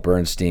maybe Al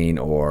Bernstein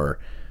or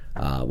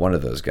one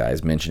of those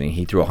guys mentioning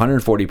he threw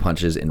 140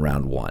 punches in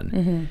round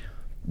one.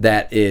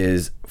 That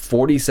is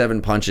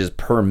 47 punches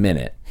per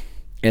minute.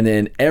 And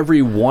then every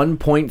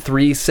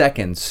 1.3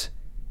 seconds,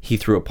 he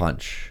threw a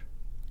punch.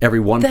 Every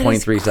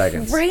 1.3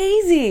 seconds.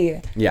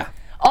 Crazy. Yeah.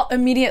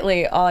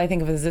 Immediately, all I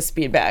think of is a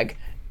speed bag.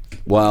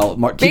 Well,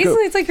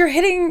 Basically, it's like you're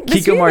hitting the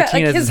Kiko speed bag.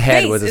 Martinez's Like his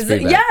head face was a is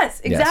speed bag.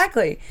 Yes,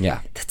 exactly.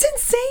 Yeah. That's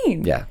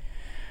insane. Yeah.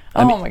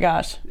 Oh my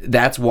gosh.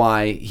 That's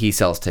why he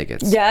sells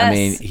tickets. Yes. I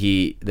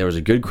mean, there was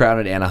a good crowd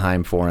at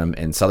Anaheim for him,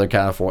 and Southern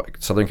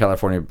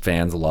California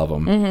fans love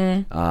him.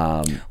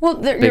 Well,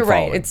 you're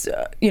right. following. It's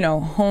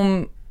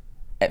home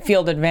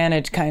field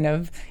advantage kind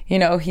of. He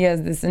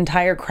has this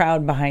entire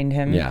crowd behind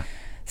him. Yeah.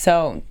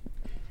 So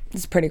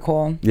it's pretty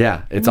cool.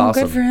 Yeah, it's Well,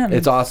 awesome. good for him.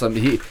 It's awesome.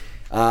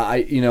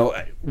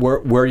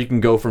 Where you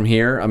can go from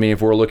here. I mean,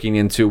 if we're looking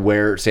into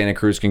where Santa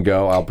Cruz can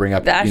go, I'll bring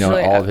up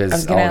Actually, all of his I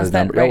was gonna ask that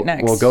numbers. right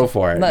next. We'll go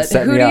for it.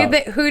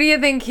 Who do you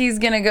think he's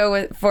gonna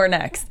go for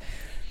next?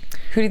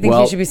 Who do you think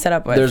he should be set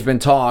up with? There's been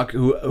talk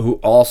who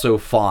also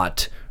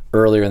fought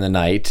earlier in the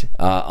night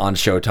on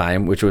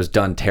Showtime, which was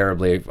done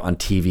terribly on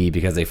TV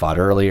because they fought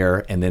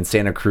earlier, and then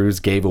Santa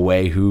Cruz gave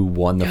away who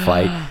won the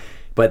fight.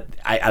 But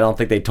I don't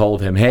think they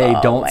told him, hey,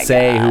 don't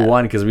say who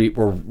won, because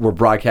we're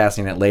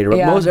broadcasting it later. But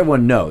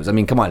everyone knows. I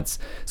mean, come on, it's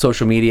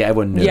social media.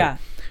 Everyone knew. Yeah,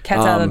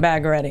 cat's out of the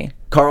bag already.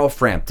 Carl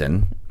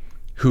Frampton,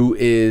 who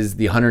is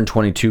the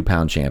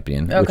 122-pound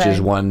champion, which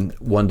is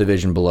one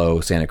division below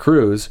Santa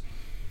Cruz.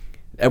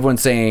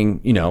 Everyone's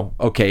saying,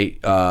 okay,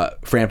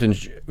 Frampton,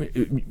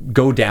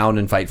 go down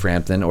and fight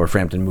Frampton, or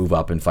Frampton move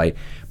up and fight.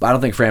 But I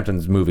don't think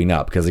Frampton's moving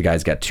up because the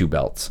guy's got 2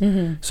 belts.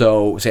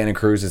 So Santa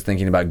Cruz is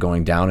thinking about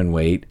going down in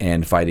weight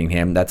and fighting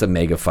him. That's a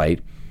mega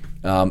fight.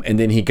 And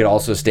then he could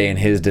also stay in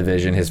his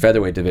division, his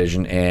featherweight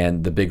division.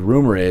 And the big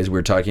rumor is,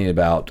 we're talking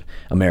about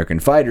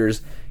American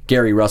fighters.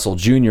 Gary Russell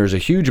Jr. is a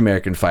huge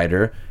American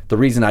fighter. The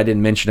reason I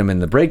didn't mention him in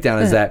the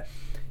breakdown is that,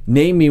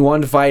 name me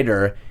one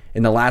fighter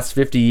in the last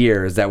 50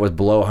 years that was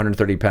below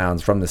 130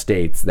 pounds from the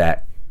States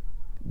that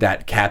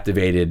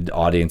captivated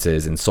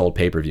audiences and sold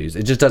pay-per-views.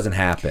 It just doesn't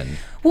happen.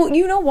 Well,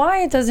 you know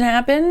why it doesn't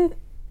happen?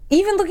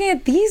 Even looking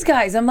at these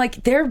guys, I'm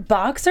like, they're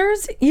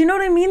boxers? You know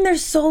what I mean? They're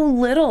so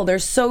little. They're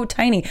so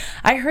tiny.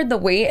 I heard the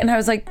weight and I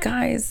was like,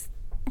 guys,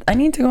 I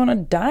need to go on a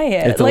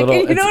diet. It's a little,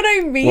 you know what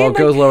I mean? Well, it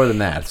goes lower than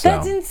that. So.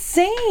 That's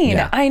insane.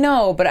 Yeah. I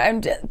know, but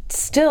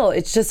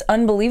it's just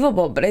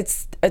unbelievable. But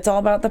it's all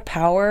about the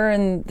power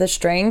and the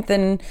strength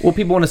and. Well,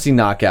 people want to see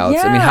knockouts.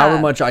 Yeah. I mean,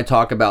 however much I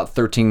talk about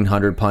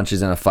 1,300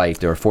 punches in a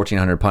fight or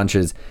 1,400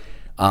 punches,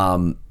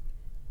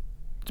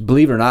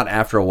 believe it or not,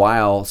 after a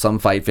while, some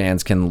fight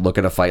fans can look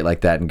at a fight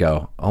like that and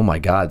go, "Oh my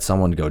God,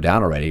 someone go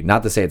down already."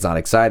 Not to say it's not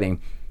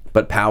exciting,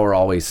 but power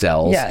always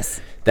sells.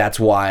 Yes. That's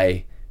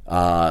why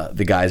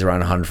the guys around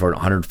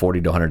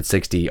 140 to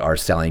 160 are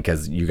selling,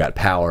 because you got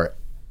power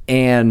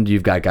and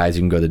you've got guys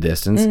who can go the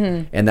distance.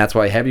 And that's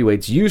why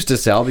heavyweights used to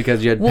sell,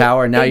 because you had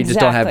power. Now you just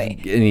don't have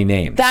any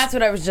names. That's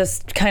what I was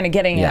just kind of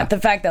getting Yeah. at. The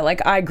fact that,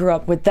 like, I grew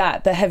up with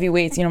that, the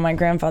heavyweights. My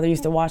grandfather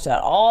used to watch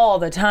that all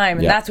the time.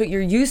 And that's what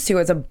you're used to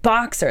as a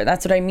boxer.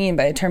 That's what I mean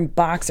by the term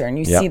boxer. And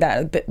you see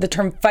that, the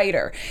term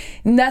fighter.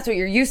 And that's what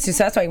you're used to.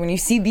 So that's why when you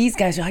see these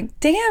guys, you're like,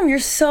 damn, you're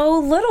so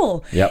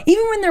little. Yep.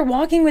 Even when they're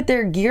walking with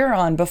their gear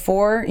on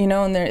before,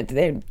 and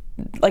they're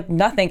like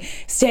nothing,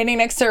 standing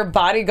next to their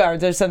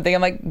bodyguards or something.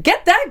 I'm like,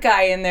 get that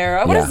guy in there.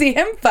 I want to see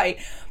him fight.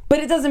 But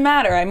it doesn't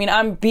matter. I mean,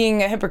 I'm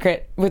being a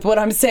hypocrite with what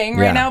I'm saying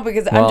right now,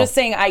 because I'm just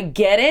saying I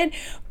get it,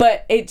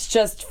 but it's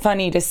just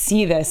funny to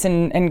see this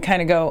and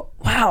kind of go,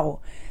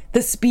 wow,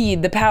 the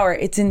speed, the power,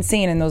 it's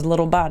insane in those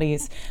little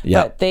bodies.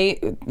 Yeah. But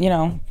they,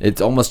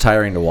 It's almost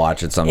tiring to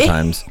watch it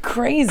sometimes.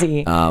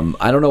 Crazy.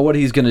 I don't know where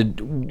he's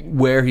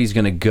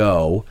gonna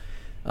go,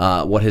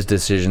 what his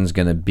decision's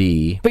gonna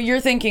be. But you're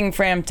thinking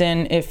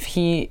Frampton, if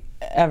he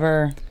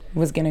ever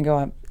was going to go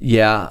up.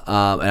 Yeah,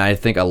 and I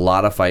think a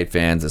lot of fight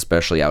fans,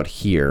 especially out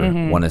here,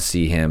 want to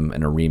see him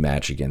in a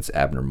rematch against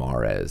Abner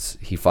Mares.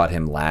 He fought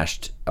him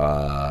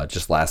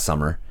just last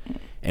summer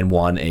and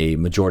won a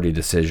majority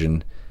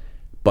decision,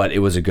 but it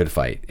was a good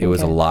fight. It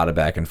was a lot of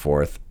back and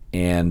forth,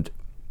 and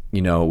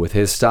with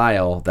his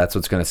style, that's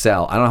what's going to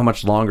sell. I don't know how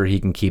much longer he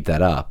can keep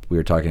that up. We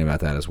were talking about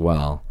that as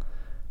well.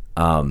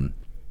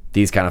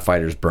 These kind of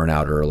fighters burn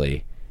out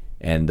early,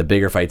 And the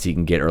bigger fights he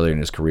can get earlier in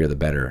his career, the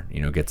better.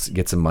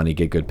 Get some money,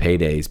 get good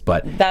paydays.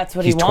 But that's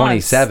what he's he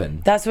wants.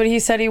 27. That's what he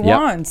said he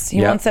wants.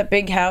 He wants that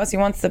big house. He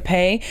wants the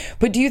pay.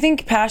 But do you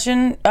think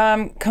passion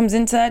comes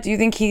into that? Do you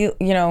think he,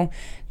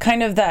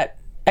 kind of that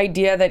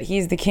idea that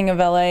he's the king of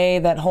LA,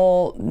 that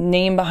whole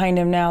name behind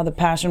him now, the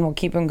passion will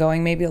keep him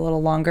going maybe a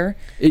little longer?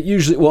 It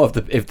usually,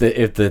 if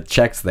the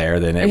check's there,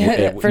 then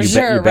For you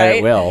sure, bet right?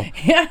 it will.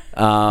 Yeah.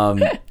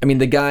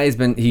 The guy's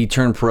he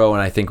turned pro,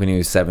 and I think when he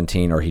was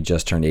 17 or he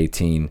just turned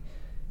 18.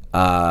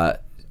 And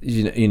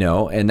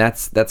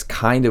that's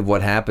kind of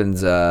what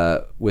happens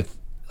with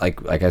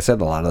like I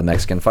said, a lot of the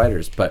Mexican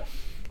fighters. But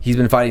he's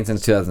been fighting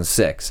since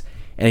 2006,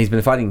 and he's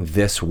been fighting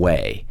this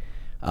way.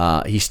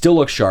 He still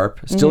looks sharp,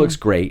 still looks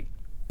great,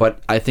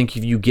 but I think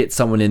if you get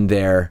someone in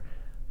there,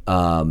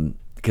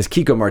 because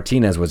Kiko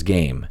Martinez was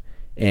game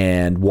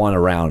and won a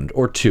round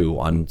or two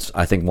on.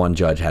 I think one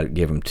judge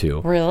gave him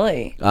 2.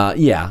 Really?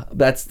 Yeah,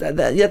 that's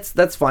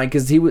fine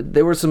because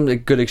there were some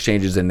good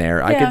exchanges in there.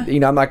 Yeah.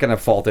 I'm not going to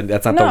fault it.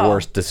 That's not the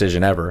worst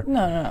decision ever.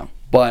 No.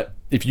 But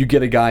if you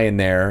get a guy in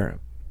there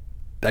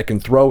that can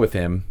throw with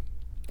him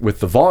with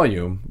the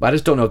volume, I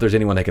just don't know if there's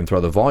anyone that can throw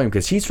the volume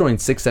because he's throwing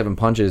 6-7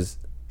 punches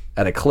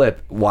at a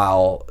clip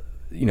while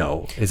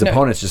his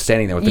opponent's just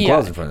standing there with the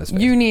gloves in front of his face.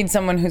 You need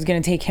someone who's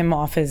going to take him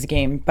off his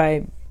game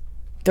by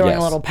throwing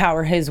a little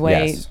power his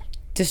way,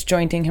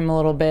 disjointing him a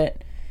little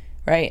bit,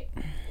 right?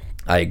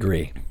 I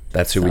agree.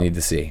 That's who we need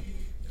to see.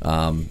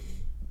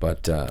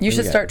 But you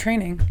should start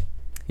training.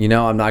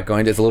 I'm not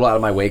going to. It's a little out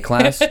of my weight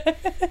class.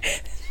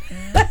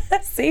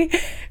 See,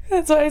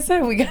 that's why I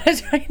said we gotta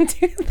try and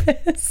do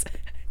this.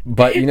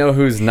 But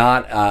who's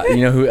not?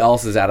 Who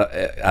else is out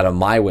of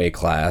my weight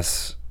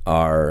class?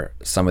 Are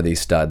some of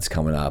these studs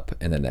coming up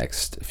in the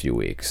next few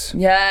weeks?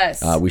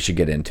 Yes. We should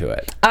get into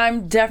it.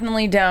 I'm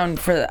definitely down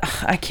for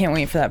I can't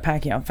wait for that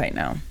Pacquiao fight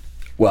now.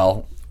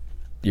 Well,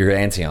 you're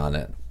antsy on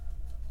it.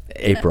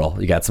 April,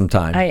 you got some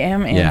time. I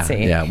am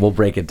antsy. Yeah, we'll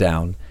break it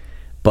down.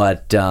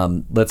 But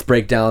let's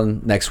break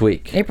down next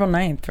week. April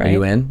 9th, right? Are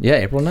you in? Yeah,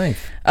 April 9th.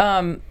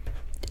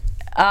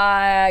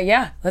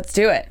 Yeah, let's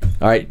do it.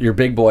 All right, your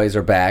big boys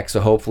are back, so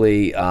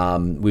hopefully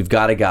we've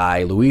got a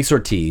guy, Luis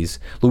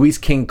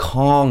King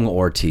Kong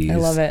Ortiz. I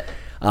love it.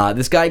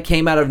 This guy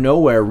came out of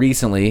nowhere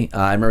recently.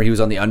 I remember he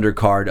was on the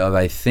undercard of,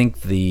 I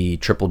think, the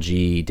Triple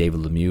G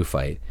David Lemieux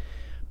fight.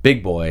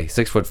 Big boy,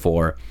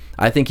 6'4".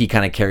 I think he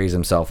kind of carries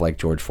himself like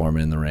George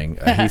Foreman in the ring.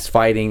 He's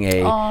fighting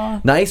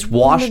a nice,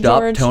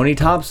 washed-up Tony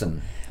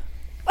Thompson.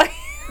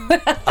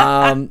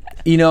 I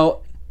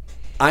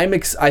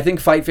think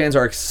fight fans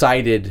are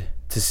excited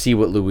to see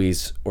what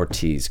Luis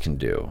Ortiz can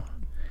do,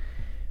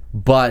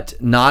 but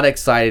not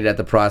excited at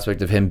the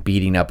prospect of him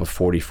beating up a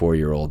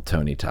 44-year-old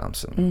Tony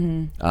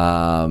Thompson.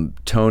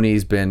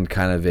 Tony's been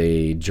kind of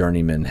a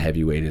journeyman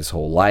heavyweight his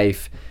whole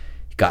life.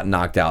 He got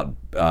knocked out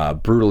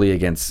brutally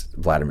against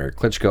Vladimir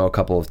Klitschko a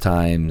couple of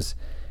times,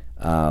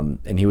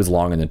 and he was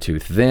long in the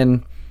tooth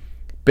then.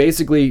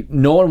 Basically,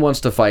 no one wants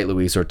to fight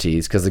Luis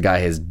Ortiz because the guy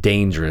is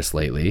dangerous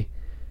lately.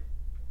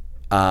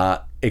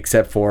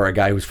 Except for a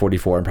guy who's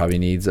 44 and probably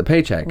needs a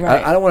paycheck.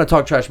 Right. I don't want to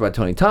talk trash about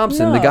Tony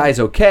Thompson. No. The guy's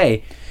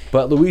okay,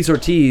 but Luis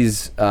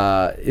Ortiz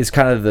is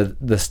kind of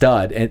the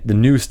stud, and the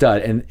new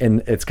stud,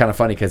 and it's kind of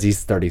funny because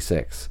he's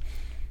 36,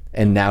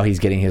 and now he's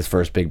getting his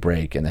first big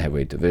break in the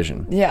heavyweight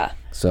division. Yeah.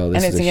 So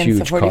this is a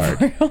huge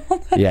card.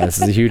 Yeah,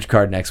 this is a huge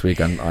card next week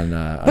on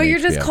But you're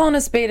HBO. just calling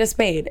a spade a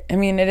spade. I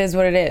mean, it is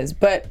what it is.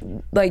 But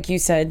like you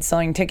said,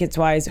 selling tickets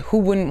wise, who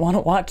wouldn't want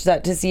to watch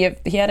that to see if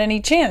he had any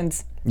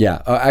chance?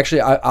 Yeah,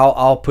 actually,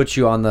 I'll put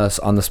you on the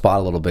spot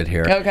a little bit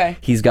here. Okay.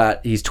 He's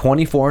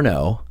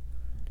 24-0.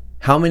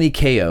 How many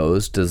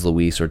KOs does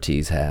Luis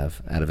Ortiz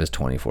have out of his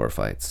 24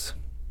 fights?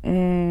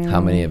 How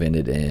many have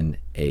ended in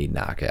a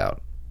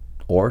knockout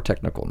or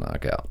technical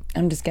knockout?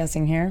 I'm just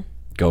guessing here.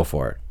 Go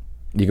for it.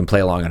 You can play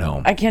along at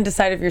home. I can't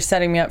decide if you're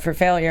setting me up for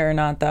failure or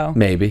not, though.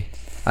 Maybe.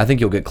 I think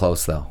you'll get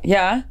close though.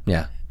 Yeah.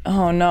 Yeah.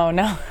 Oh no!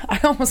 Now I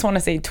almost want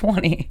to say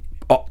 20.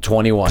 Oh,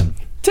 21.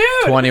 Dude.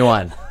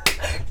 21.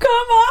 Come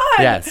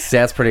on. Yes,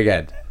 that's pretty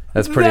good.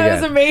 That's pretty That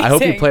good. is amazing. I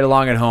hope you played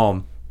along at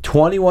home.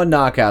 21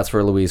 knockouts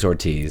for Luis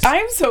Ortiz.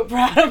 I'm so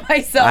proud of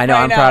myself. I know,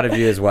 right I'm now. proud of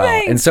you as well.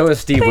 Thanks. And so is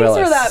Steve Thanks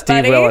Willis. for that,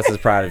 Steve buddy. Willis is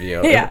proud of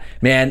you. Yeah.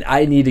 Man,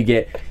 I need to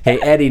get...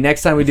 Hey, Eddie,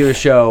 next time we do a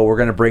show, we're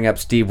going to bring up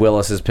Steve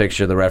Willis's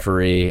picture, the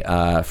referee,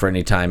 for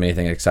any time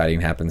anything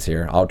exciting happens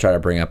here. I'll try to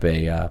bring up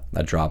a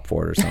drop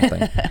for it or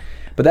something.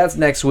 But that's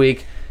next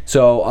week.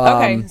 So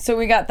Okay, so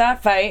we got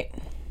that fight.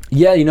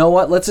 Yeah, you know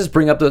what? Let's just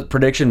bring up the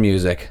prediction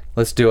music.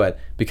 Let's do it.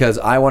 Because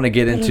I want to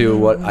get into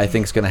what I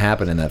think is going to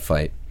happen in that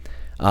fight.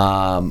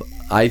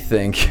 I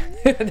think...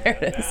 There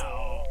it is.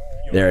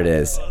 There it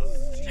is.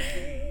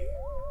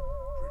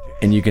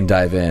 And you can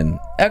dive in.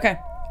 Okay.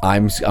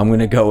 I'm going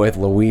to go with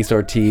Luis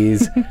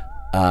Ortiz.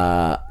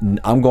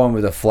 I'm going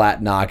with a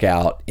flat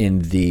knockout in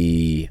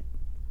the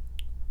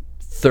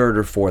third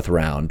or fourth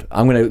round.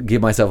 I'm going to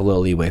give myself a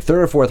little leeway.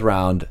 Third or fourth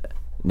round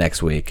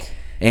next week.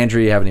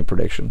 Andrew, you have any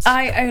predictions?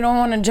 I don't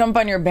want to jump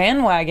on your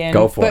bandwagon.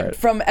 Go for but it.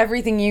 From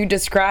everything you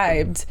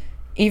described,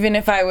 even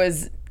if I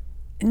was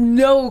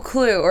no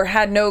clue or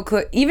had no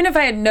clue, even if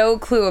I had no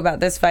clue about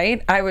this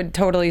fight, I would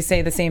totally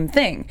say the same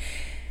thing.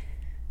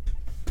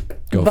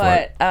 Go for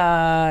it.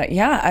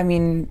 Yeah, I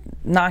mean,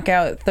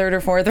 knockout third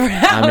or fourth round.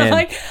 in.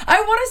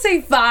 I want to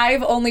say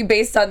 5 only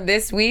based on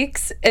this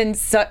week's and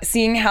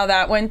seeing how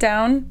that went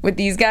down with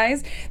these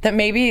guys. That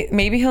maybe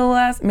he'll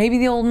last. Maybe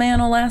the old man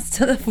will last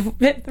to the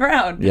 5th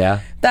round. Yeah.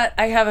 That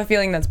I have a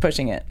feeling that's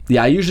pushing it.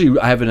 Yeah,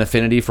 I have an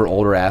affinity for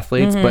older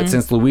athletes, but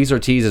since Luis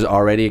Ortiz is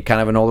already kind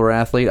of an older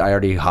athlete, I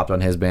already hopped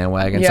on his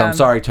bandwagon. So Yeah. I'm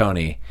sorry,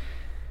 Tony.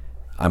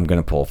 I'm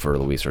gonna pull for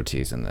Luis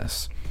Ortiz in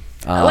this.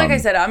 Like I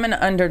said, I'm an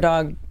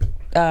underdog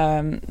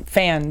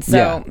fan, so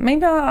Yeah.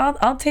 maybe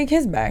I'll take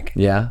his back.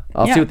 Yeah,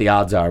 I'll Yeah. see what the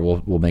odds are.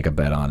 We'll make a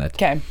bet on it.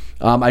 Okay.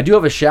 I do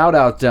have a shout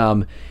out.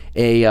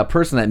 A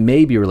person that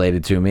may be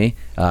related to me,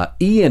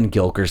 Ian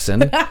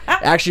Gilkerson,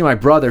 actually my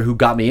brother who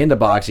got me into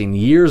boxing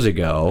years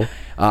ago,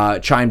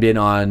 chimed in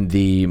on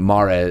the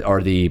Mares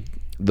or the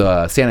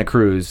Santa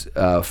Cruz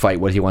fight,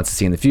 what he wants to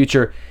see in the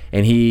future,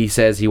 and he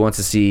says he wants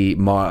to see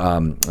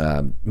man,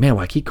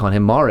 why I keep calling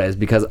him Mares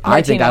because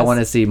I think I Martinez. want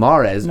to see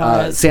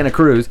Mares. Santa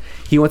Cruz.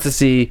 He wants to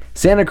see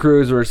Santa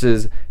Cruz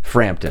versus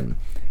Frampton.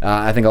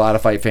 I think a lot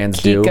of fight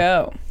fans do.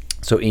 Go.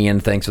 So Ian,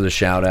 thanks for the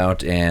shout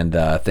out, and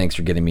thanks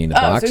for getting me into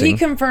boxing. So he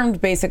confirmed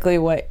basically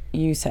what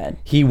you said.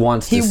 He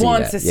wants to see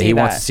wants that. to see he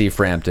that. wants to see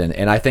Frampton,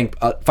 and I think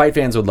fight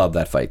fans would love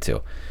that fight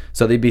too.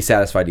 So they'd be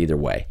satisfied either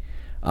way.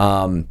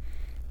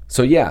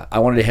 So yeah, I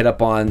wanted to hit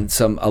up on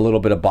a little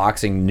bit of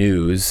boxing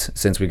news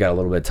since we got a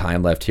little bit of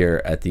time left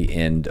here at the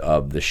end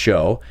of the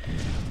show.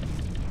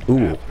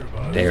 Ooh,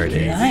 there it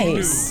is.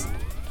 Nice.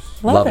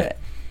 Love it.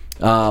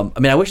 I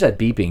mean, I wish that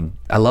beeping.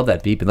 I love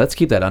that beeping. Let's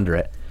keep that under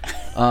it.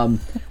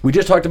 We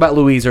just talked about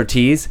Luis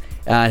Ortiz.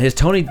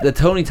 The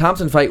Tony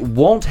Thompson fight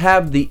won't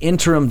have the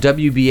interim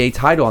WBA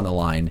title on the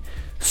line,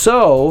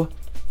 so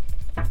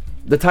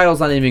the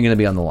title's not even going to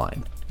be on the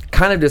line.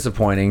 Kind of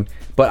disappointing,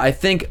 but I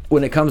think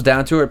when it comes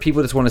down to it,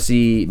 people just want to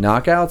see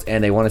knockouts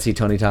and they want to see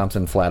Tony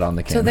Thompson flat on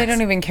the canvas. So they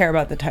don't even care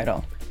about the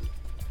title.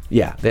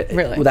 Yeah,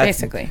 Really,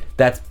 basically.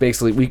 That's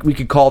basically we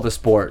could call the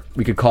sport.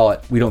 We could call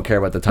it. We don't care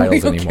about the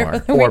titles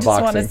anymore. We or just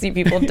boxing. want to see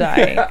people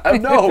die.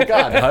 No,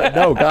 God,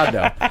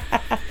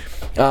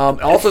 no.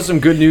 Also, some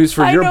good news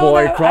for your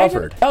boy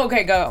Crawford.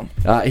 Okay, go.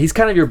 He's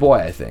kind of your boy,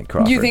 I think.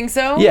 Crawford. You think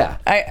so? Yeah.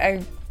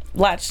 I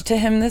latched to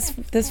him this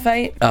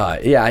fight.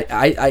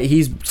 Yeah,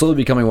 he's slowly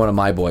becoming one of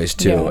my boys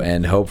too, Yeah.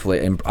 and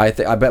hopefully, and I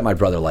bet my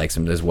brother likes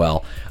him as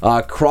well.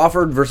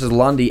 Crawford versus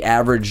Lundy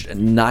averaged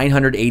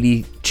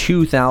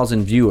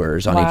 982,000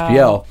 viewers on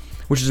HBO,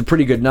 which is a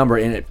pretty good number,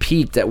 and it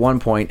peaked at one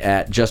point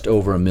at just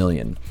over 1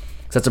 million.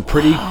 So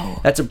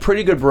that's a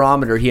pretty good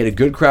barometer. He had a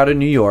good crowd in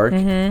New York,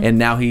 and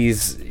now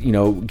he's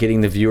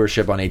getting the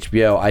viewership on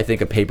HBO. I think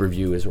a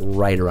pay-per-view is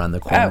right around the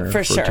corner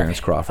for sure. Terrence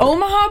Crawford.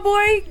 Omaha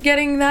boy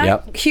getting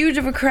that huge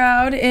of a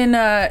crowd in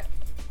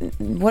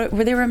what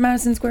were they were at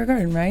Madison Square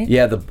Garden, right?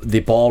 Yeah,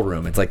 the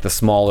ballroom. It's like the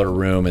smaller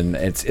room, and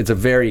it's a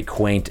very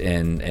quaint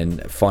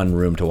and fun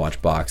room to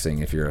watch boxing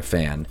if you're a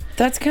fan.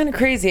 That's kind of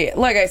crazy.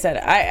 Like I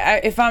said, I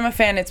if I'm a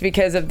fan, it's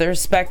because of the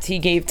respect he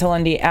gave to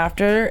Lundy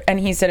after,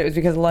 and he said it was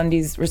because of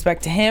Lundy's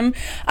respect to him.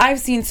 I've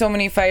seen so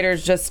many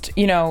fighters just,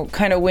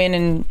 kind of win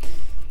and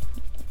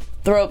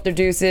throw up their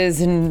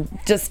deuces and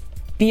just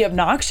be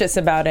obnoxious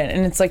about it.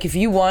 And it's like, if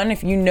you won,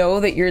 if you know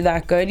that you're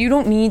that good, you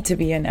don't need to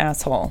be an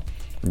asshole.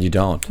 You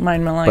don't.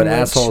 Mind my language. But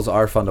assholes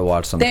are fun to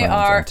watch sometimes They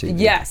are, on TV.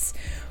 yes.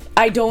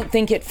 I don't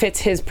think it fits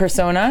his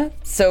persona,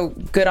 so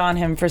good on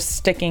him for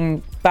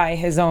sticking by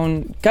his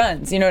own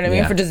guns. You know what I mean?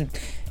 Yeah. For just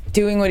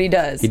doing what he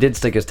does. He did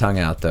stick his tongue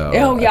out, though.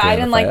 Oh, yeah, I at the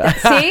didn't end like of the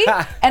fight.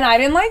 that. See? And I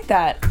didn't like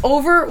that.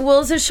 Over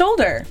Willis'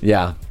 shoulder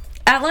Yeah.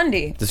 at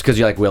Lundy. Just because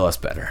you like Willis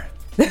better.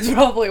 That's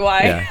probably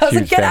why. Yeah, I was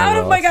like, huge get fan of out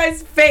of my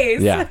Willis. guy's face.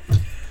 Yeah.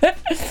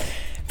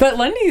 But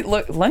Lundy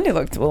looked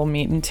a little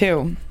mean,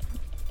 too.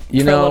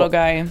 You For a know, little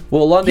guy.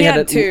 Well, Lundy He had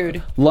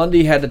attitude.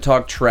 Lundy had to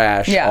talk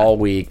trash Yeah. all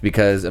week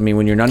because, I mean,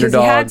 when you're an 'Cause he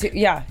underdog, had to.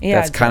 Yeah, he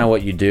that's had to. kind of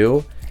what you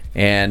do.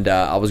 And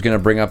I was going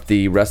to bring up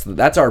the rest of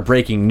that's our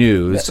breaking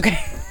news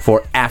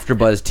for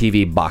AfterBuzz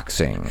TV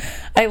boxing.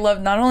 I love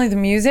not only the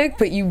music,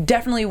 but you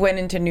definitely went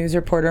into news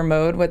reporter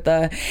mode with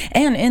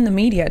and in the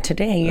media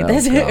today. It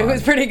God.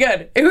 was pretty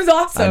good. It was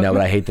awesome. I know,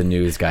 but I hate the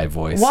news guy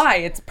voice. Why?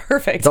 It's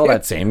perfect. It's all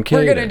that same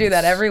We're gonna do cadence.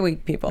 that every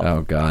week, people.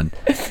 Oh God!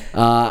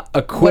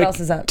 A quick else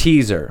is up?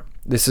 teaser.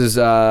 This is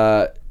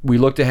we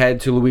looked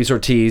ahead to Luis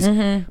Ortiz,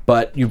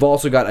 but you've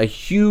also got a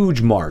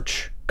huge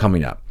march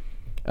coming up.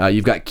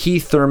 You've got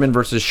Keith Thurman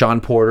versus Sean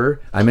Porter.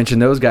 I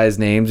mentioned those guys'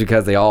 names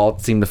because they all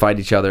seem to fight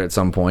each other at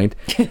some point.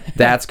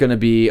 That's going to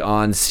be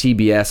on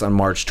CBS on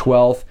March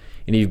 12th.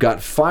 And you've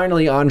got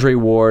finally Andre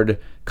Ward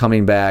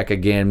coming back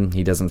again.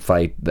 He doesn't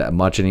fight that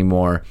much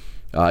anymore.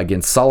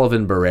 Against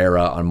Sullivan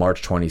Barrera on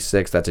March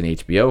 26th. That's an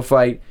HBO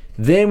fight.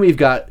 Then we've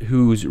got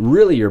who's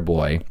really your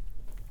boy,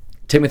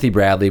 Timothy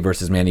Bradley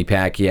versus Manny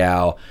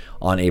Pacquiao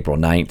on April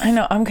 9th. I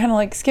know. I'm kind of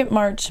like, skip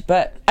March,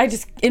 but I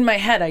just, in my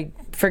head, I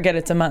forget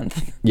it's a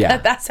month. Yeah.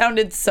 That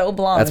sounded so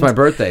blonde. That's my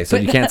birthday, so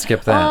you can't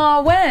skip that.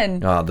 Oh,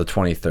 when? The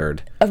 23rd.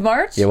 Of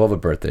March? Yeah, we'll have a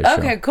birthday show.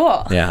 Okay,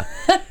 cool. Yeah.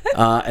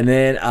 And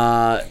then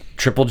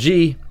Triple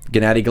G,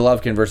 Gennady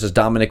Golovkin versus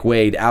Dominic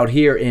Wade out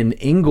here in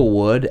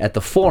Inglewood at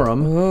the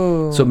Forum.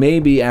 Ooh. So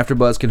maybe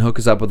AfterBuzz can hook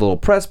us up with a little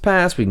press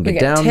pass. We can get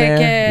down tickets.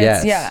 there.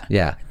 Yes. Yeah.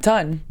 Yeah.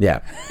 Done. Yeah.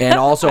 And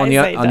also on the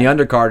I say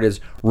undercard is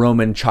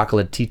Roman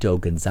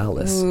Chocolatito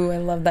Gonzalez. Ooh, I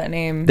love that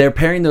name. They're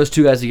pairing those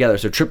two guys together.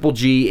 So Triple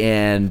G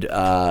and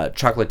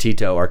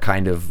Chocolatito are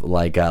kind of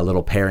like a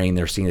little pairing.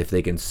 They're seeing if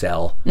they can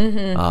sell,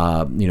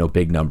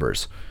 big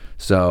numbers.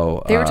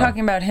 So They were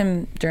talking about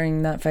him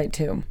during that fight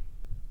too.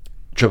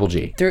 Triple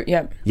G.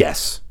 Yep.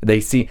 Yes.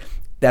 They see.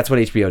 That's what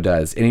HBO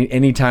does.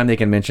 Anytime they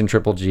can mention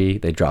Triple G,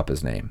 they drop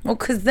his name. Well,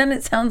 because then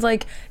it sounds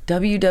like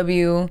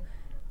WWF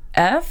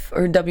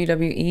or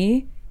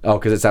WWE. Oh,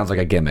 because it sounds like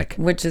a gimmick.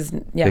 Which is,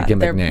 gimmick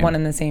they're name. one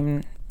and the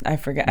same. I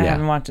forget. I Yeah.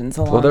 haven't watched it in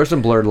so long. Well, there's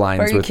some blurred lines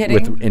Are you with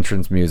kidding?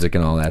 entrance music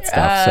and all that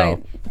stuff. So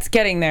it's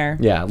getting there.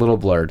 yeah, a little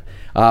blurred.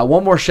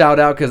 One more shout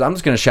out because I'm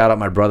just going to shout out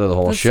my brother the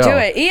whole Let's show. do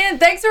it. Ian,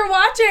 thanks for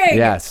watching.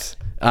 Yes.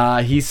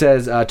 He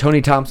says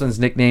Tony Thompson's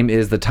nickname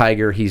is the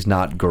Tiger. He's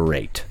not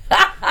great.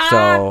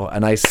 So a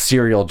nice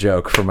cereal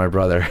joke for my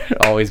brother.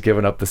 Always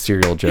giving up the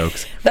cereal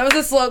jokes. That was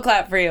a slow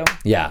clap for you.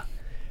 Yeah.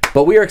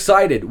 But we are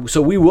excited.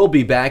 So we will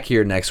be back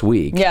here next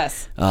week.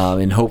 Yes.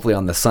 And hopefully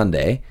on the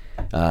Sunday.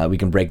 We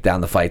can break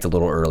down the fights a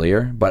little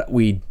earlier. But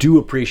we do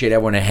appreciate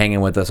everyone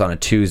hanging with us on a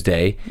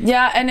Tuesday.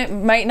 Yeah, and it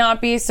might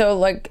not be, so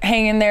like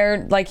hang in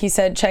there. Like he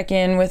said, check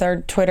in with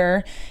our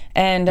Twitter.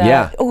 And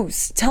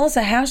tell us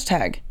a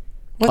hashtag.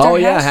 What's our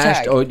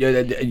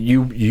hashtag?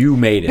 You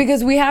made it.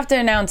 Because we have to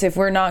announce if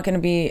we're not going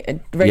to be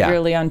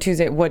regularly on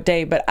Tuesday, what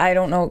day. But I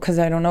don't know, because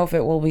I don't know if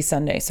it will be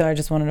Sunday. So I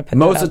just wanted to put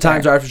Most that of the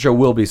times there. our after show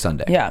will be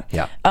Sunday. Yeah.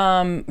 Yeah.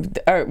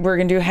 We're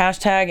going to do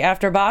hashtag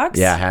AfterBox.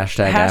 Yeah,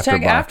 hashtag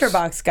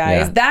AfterBox,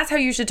 guys. Yeah. That's how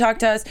you should talk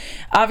to us.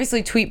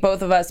 Obviously, tweet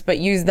both of us, but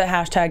use the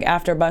hashtag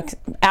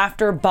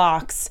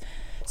AfterBox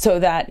so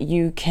that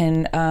you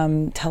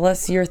can tell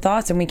us your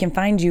thoughts and we can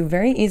find you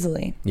very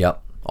easily.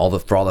 Yep.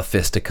 For all the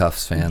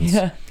fisticuffs fans.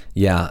 Yeah.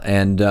 Yeah,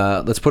 and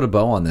let's put a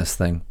bow on this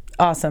thing.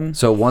 Awesome.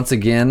 So once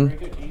again,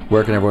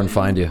 where can everyone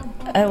find you?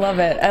 I love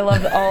it. I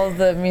love all of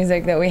the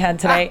music that we had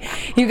today.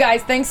 You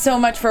guys, thanks so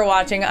much for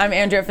watching. I'm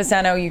Andrea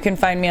Fasano. You can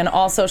find me on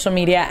all social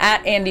media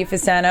at Andy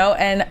Fasano,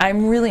 and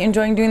I'm really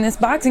enjoying doing this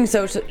boxing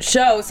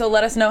show, so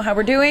let us know how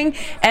we're doing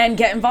and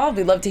get involved.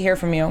 We'd love to hear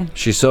from you.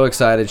 She's so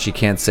excited she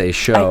can't say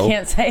show. I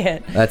can't say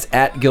it. That's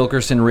at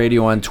Gilkerson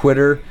Radio on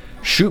Twitter.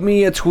 Shoot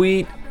me a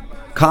tweet,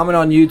 comment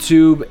on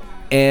YouTube,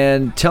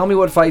 and tell me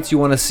what fights you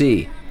want to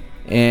see.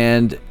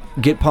 And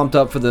get pumped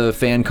up for the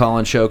fan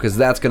call-in show, because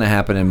that's going to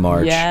happen in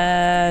March.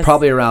 Yes.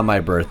 Probably around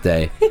my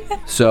birthday.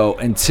 So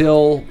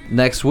until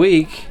next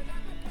week,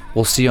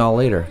 we'll see y'all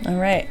later. All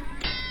right.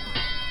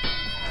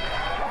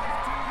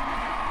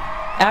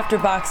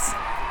 AfterBox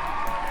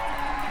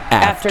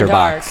After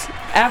Dark.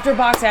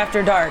 AfterBox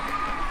After Dark.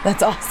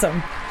 That's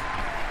awesome.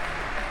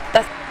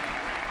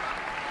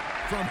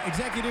 From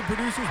executive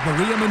producers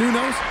Maria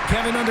Menounos,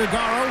 Kevin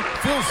Undergaro,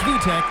 Phil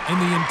Svitek,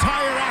 and the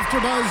entire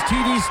AfterBuzz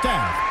TV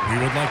staff, we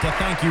would like to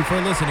thank you for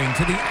listening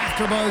to the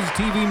AfterBuzz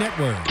TV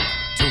network.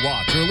 To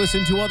watch or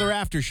listen to other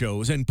after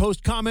shows and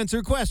post comments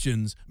or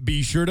questions,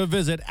 be sure to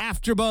visit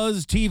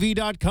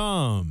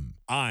AfterBuzzTV.com.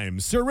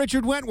 I'm Sir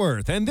Richard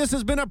Wentworth, and this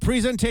has been a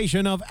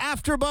presentation of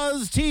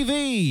AfterBuzz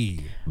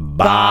TV.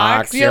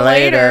 Box you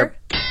later.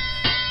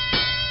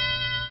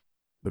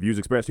 The views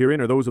expressed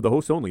herein are those of the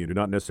hosts only and do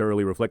not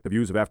necessarily reflect the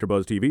views of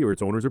AfterBuzz TV or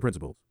its owners or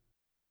principals.